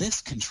or a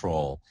list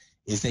control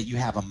is that you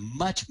have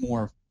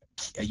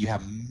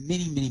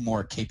many, many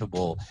more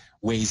capable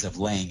ways of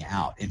laying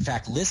out. In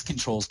fact, list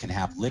controls can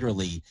have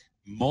literally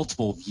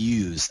multiple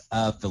views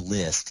of the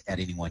list at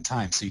any one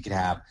time. So you could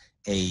have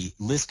a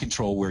list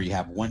control where you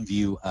have one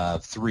view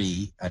of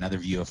 3, another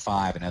view of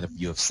 5, another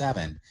view of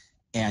 7,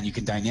 and you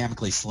can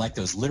dynamically select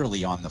those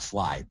literally on the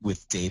fly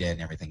with data and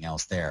everything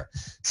else there.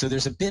 So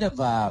there's a bit of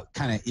a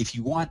kind of, if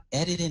you want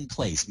edit in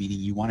place, meaning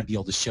you want to be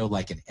able to show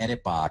like an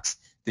edit box,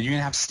 then you're going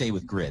to have to stay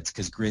with grids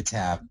because grids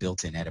have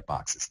built-in edit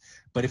boxes.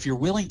 But if you're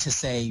willing to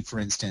say, for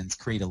instance,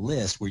 create a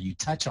list where you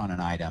touch on an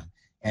item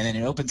and then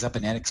it opens up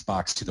an edit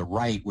box to the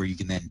right where you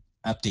can then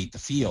update the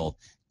field,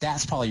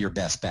 that's probably your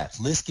best bet.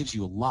 List gives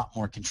you a lot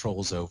more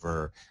controls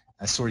over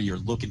sort of your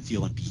look and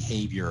feel and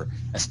behavior,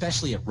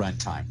 especially at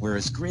runtime,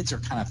 whereas grids are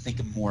kind of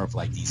thinking more of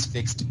like these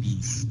fixed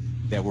beasts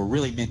that were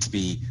really meant to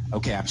be,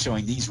 okay, I'm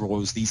showing these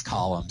rows, these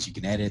columns, you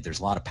can edit, there's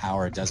a lot of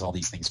power, it does all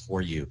these things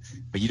for you,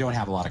 but you don't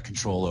have a lot of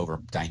control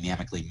over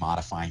dynamically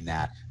modifying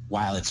that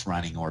while it's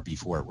running or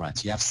before it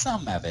runs. You have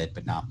some of it,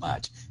 but not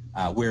much.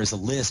 Whereas a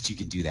list, you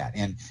can do that.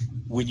 And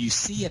when you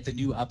see at the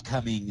new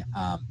upcoming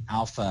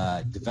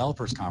Alpha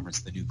Developers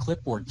Conference, the new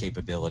clipboard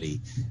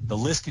capability, the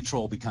list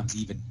control becomes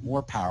even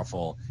more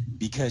powerful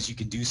because you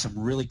can do some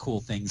really cool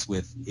things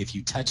with, if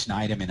you touch an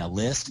item in a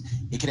list,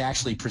 it could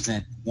actually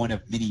present one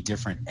of many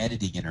different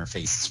editing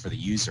interfaces for the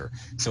user.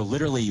 So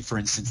literally, for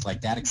instance,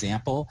 like that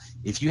example,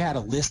 if you had a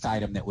list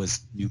item that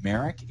was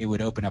numeric, it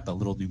would open up a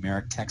little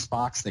numeric text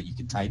box that you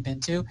could type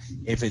into.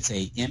 If it's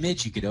an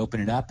image, you could open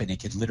it up and it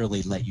could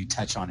literally let you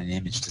touch on an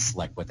image to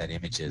select what that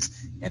image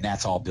is, and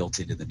that's all built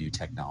into the new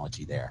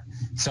technology there.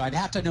 So I'd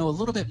have to know a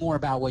little bit more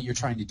about what you're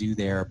trying to do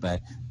there,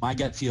 but my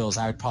gut feels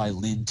I would probably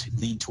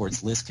lean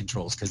towards list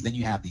controls because then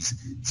you have these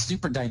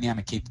super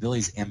dynamic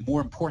capabilities, and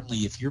more importantly,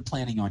 if you're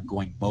planning on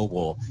going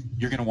mobile,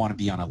 you're going to want to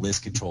be on a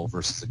list control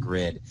versus a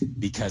grid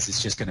because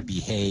it's just going to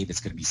behave, it's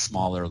going to be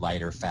smaller,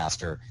 lighter,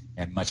 faster,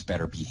 and much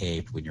better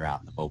behaved when you're out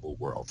in the mobile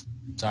world.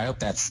 So I hope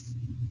that's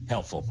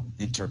helpful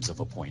in terms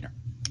of a pointer.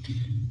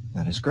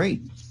 That is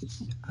great.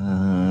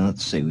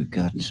 Let's see, we've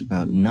got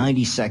about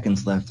 90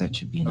 seconds left. That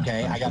should be enough.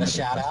 Okay, I got a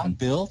shout out.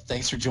 Bill,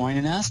 thanks for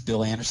joining us.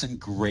 Bill Anderson,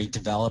 great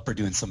developer,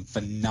 doing some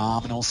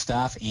phenomenal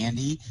stuff.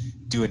 Andy,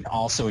 doing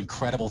also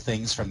incredible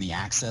things from the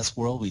Access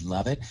world. We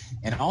love it.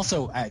 And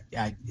also,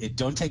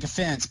 don't take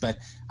offense, but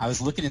I was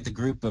looking at the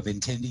group of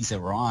attendees that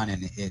were on,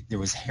 and there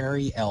was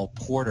Harry L.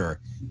 Porter.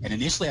 And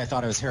initially, I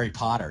thought it was Harry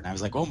Potter, and I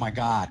was like, "Oh my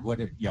God,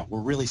 we're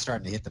really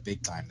starting to hit the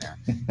big time there."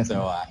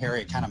 So,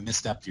 Harry, I kind of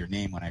missed up your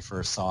name when I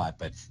first saw it,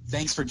 but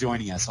thanks for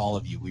joining us, all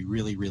of you. We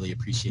really, really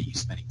appreciate you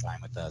spending time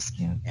with us,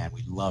 and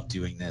we love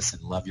doing this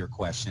and love your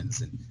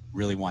questions, and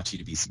really want you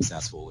to be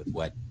successful with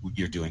what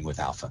you're doing with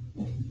Alpha.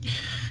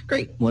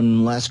 Great.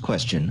 One last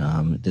question.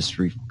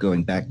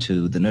 Going back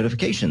to the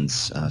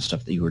notifications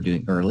stuff that you were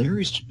doing earlier.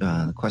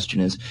 The question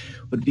is,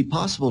 would it be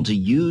possible to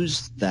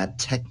use that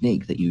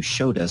technique that you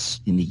showed us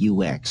in the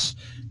UX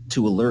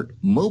to alert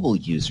mobile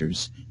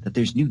users that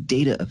there's new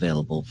data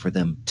available for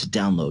them to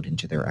download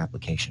into their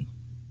application?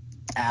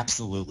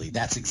 Absolutely.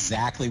 That's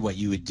exactly what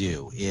you would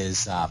do.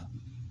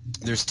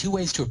 There's two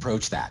ways to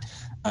approach that.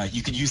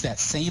 You can use that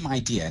same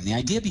idea, and the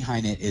idea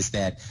behind it is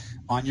that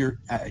on your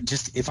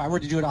if I were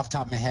to do it off the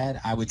top of my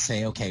head, I would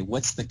say, okay,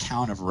 what's the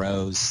count of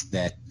rows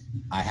that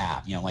I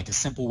have? Like a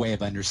simple way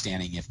of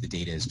understanding if the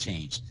data has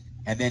changed.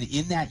 And then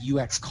in that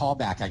UX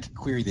callback, I can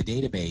query the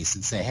database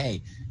and say,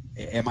 hey,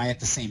 am I at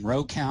the same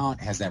row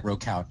count? Has that row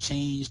count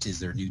changed? Is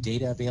there new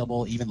data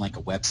available? Even like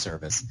a web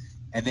service.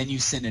 and then you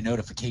send a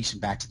notification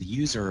back to the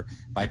user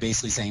by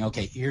basically saying,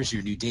 okay, here's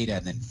your new data,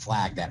 and then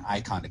flag that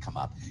icon to come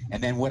up.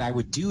 And then what I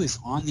would do is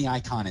on the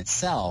icon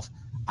itself,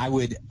 I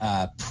would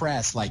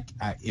press,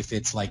 if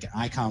it's like an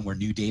icon where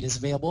new data is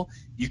available,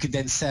 you could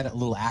then set a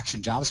little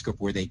action JavaScript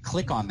where they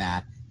click on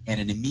that, and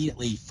it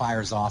immediately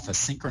fires off a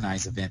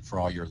synchronize event for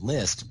all your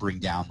lists to bring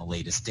down the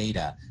latest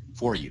data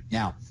for you.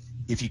 Now,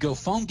 if you go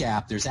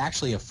PhoneGap, there's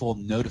actually a full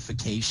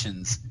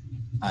notifications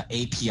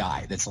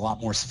API that's a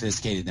lot more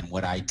sophisticated than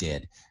what I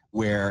did,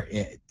 where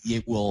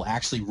it will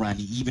actually run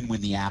even when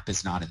the app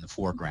is not in the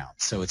foreground.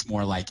 So it's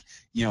more like,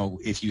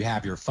 if you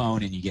have your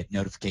phone and you get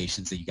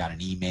notifications that you got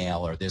an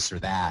email or this or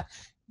that,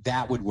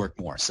 that would work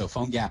more. So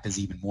PhoneGap is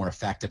even more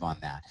effective on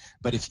that.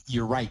 But if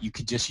you're right, you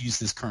could just use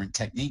this current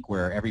technique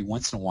where every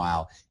once in a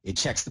while it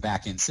checks the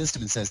back-end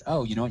system and says,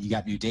 oh, you know what, you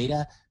got new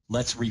data?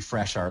 Let's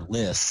refresh our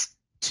lists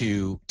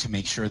to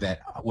make sure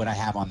that what I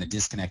have on the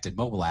disconnected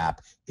mobile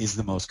app is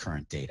the most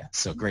current data.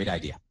 So great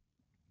idea.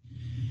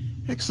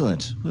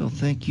 Excellent. Well,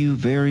 thank you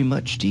very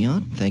much,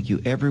 Dion. Thank you,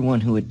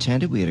 everyone who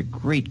attended. We had a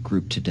great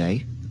group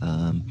today.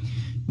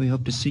 We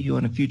hope to see you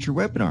on a future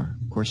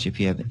webinar. Of course, if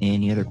you have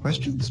any other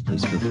questions,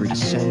 please feel free to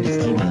send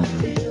an email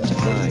to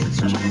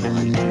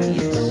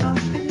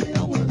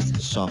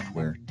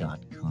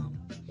guides@alphasoftware.com.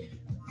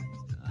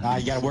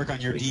 You got to work on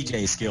your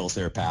DJ skills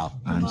there, pal.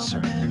 I'm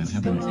sorry. I'm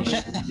having an issue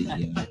with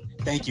the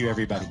Thank you,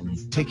 everybody.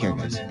 Take care,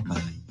 guys.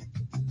 Bye.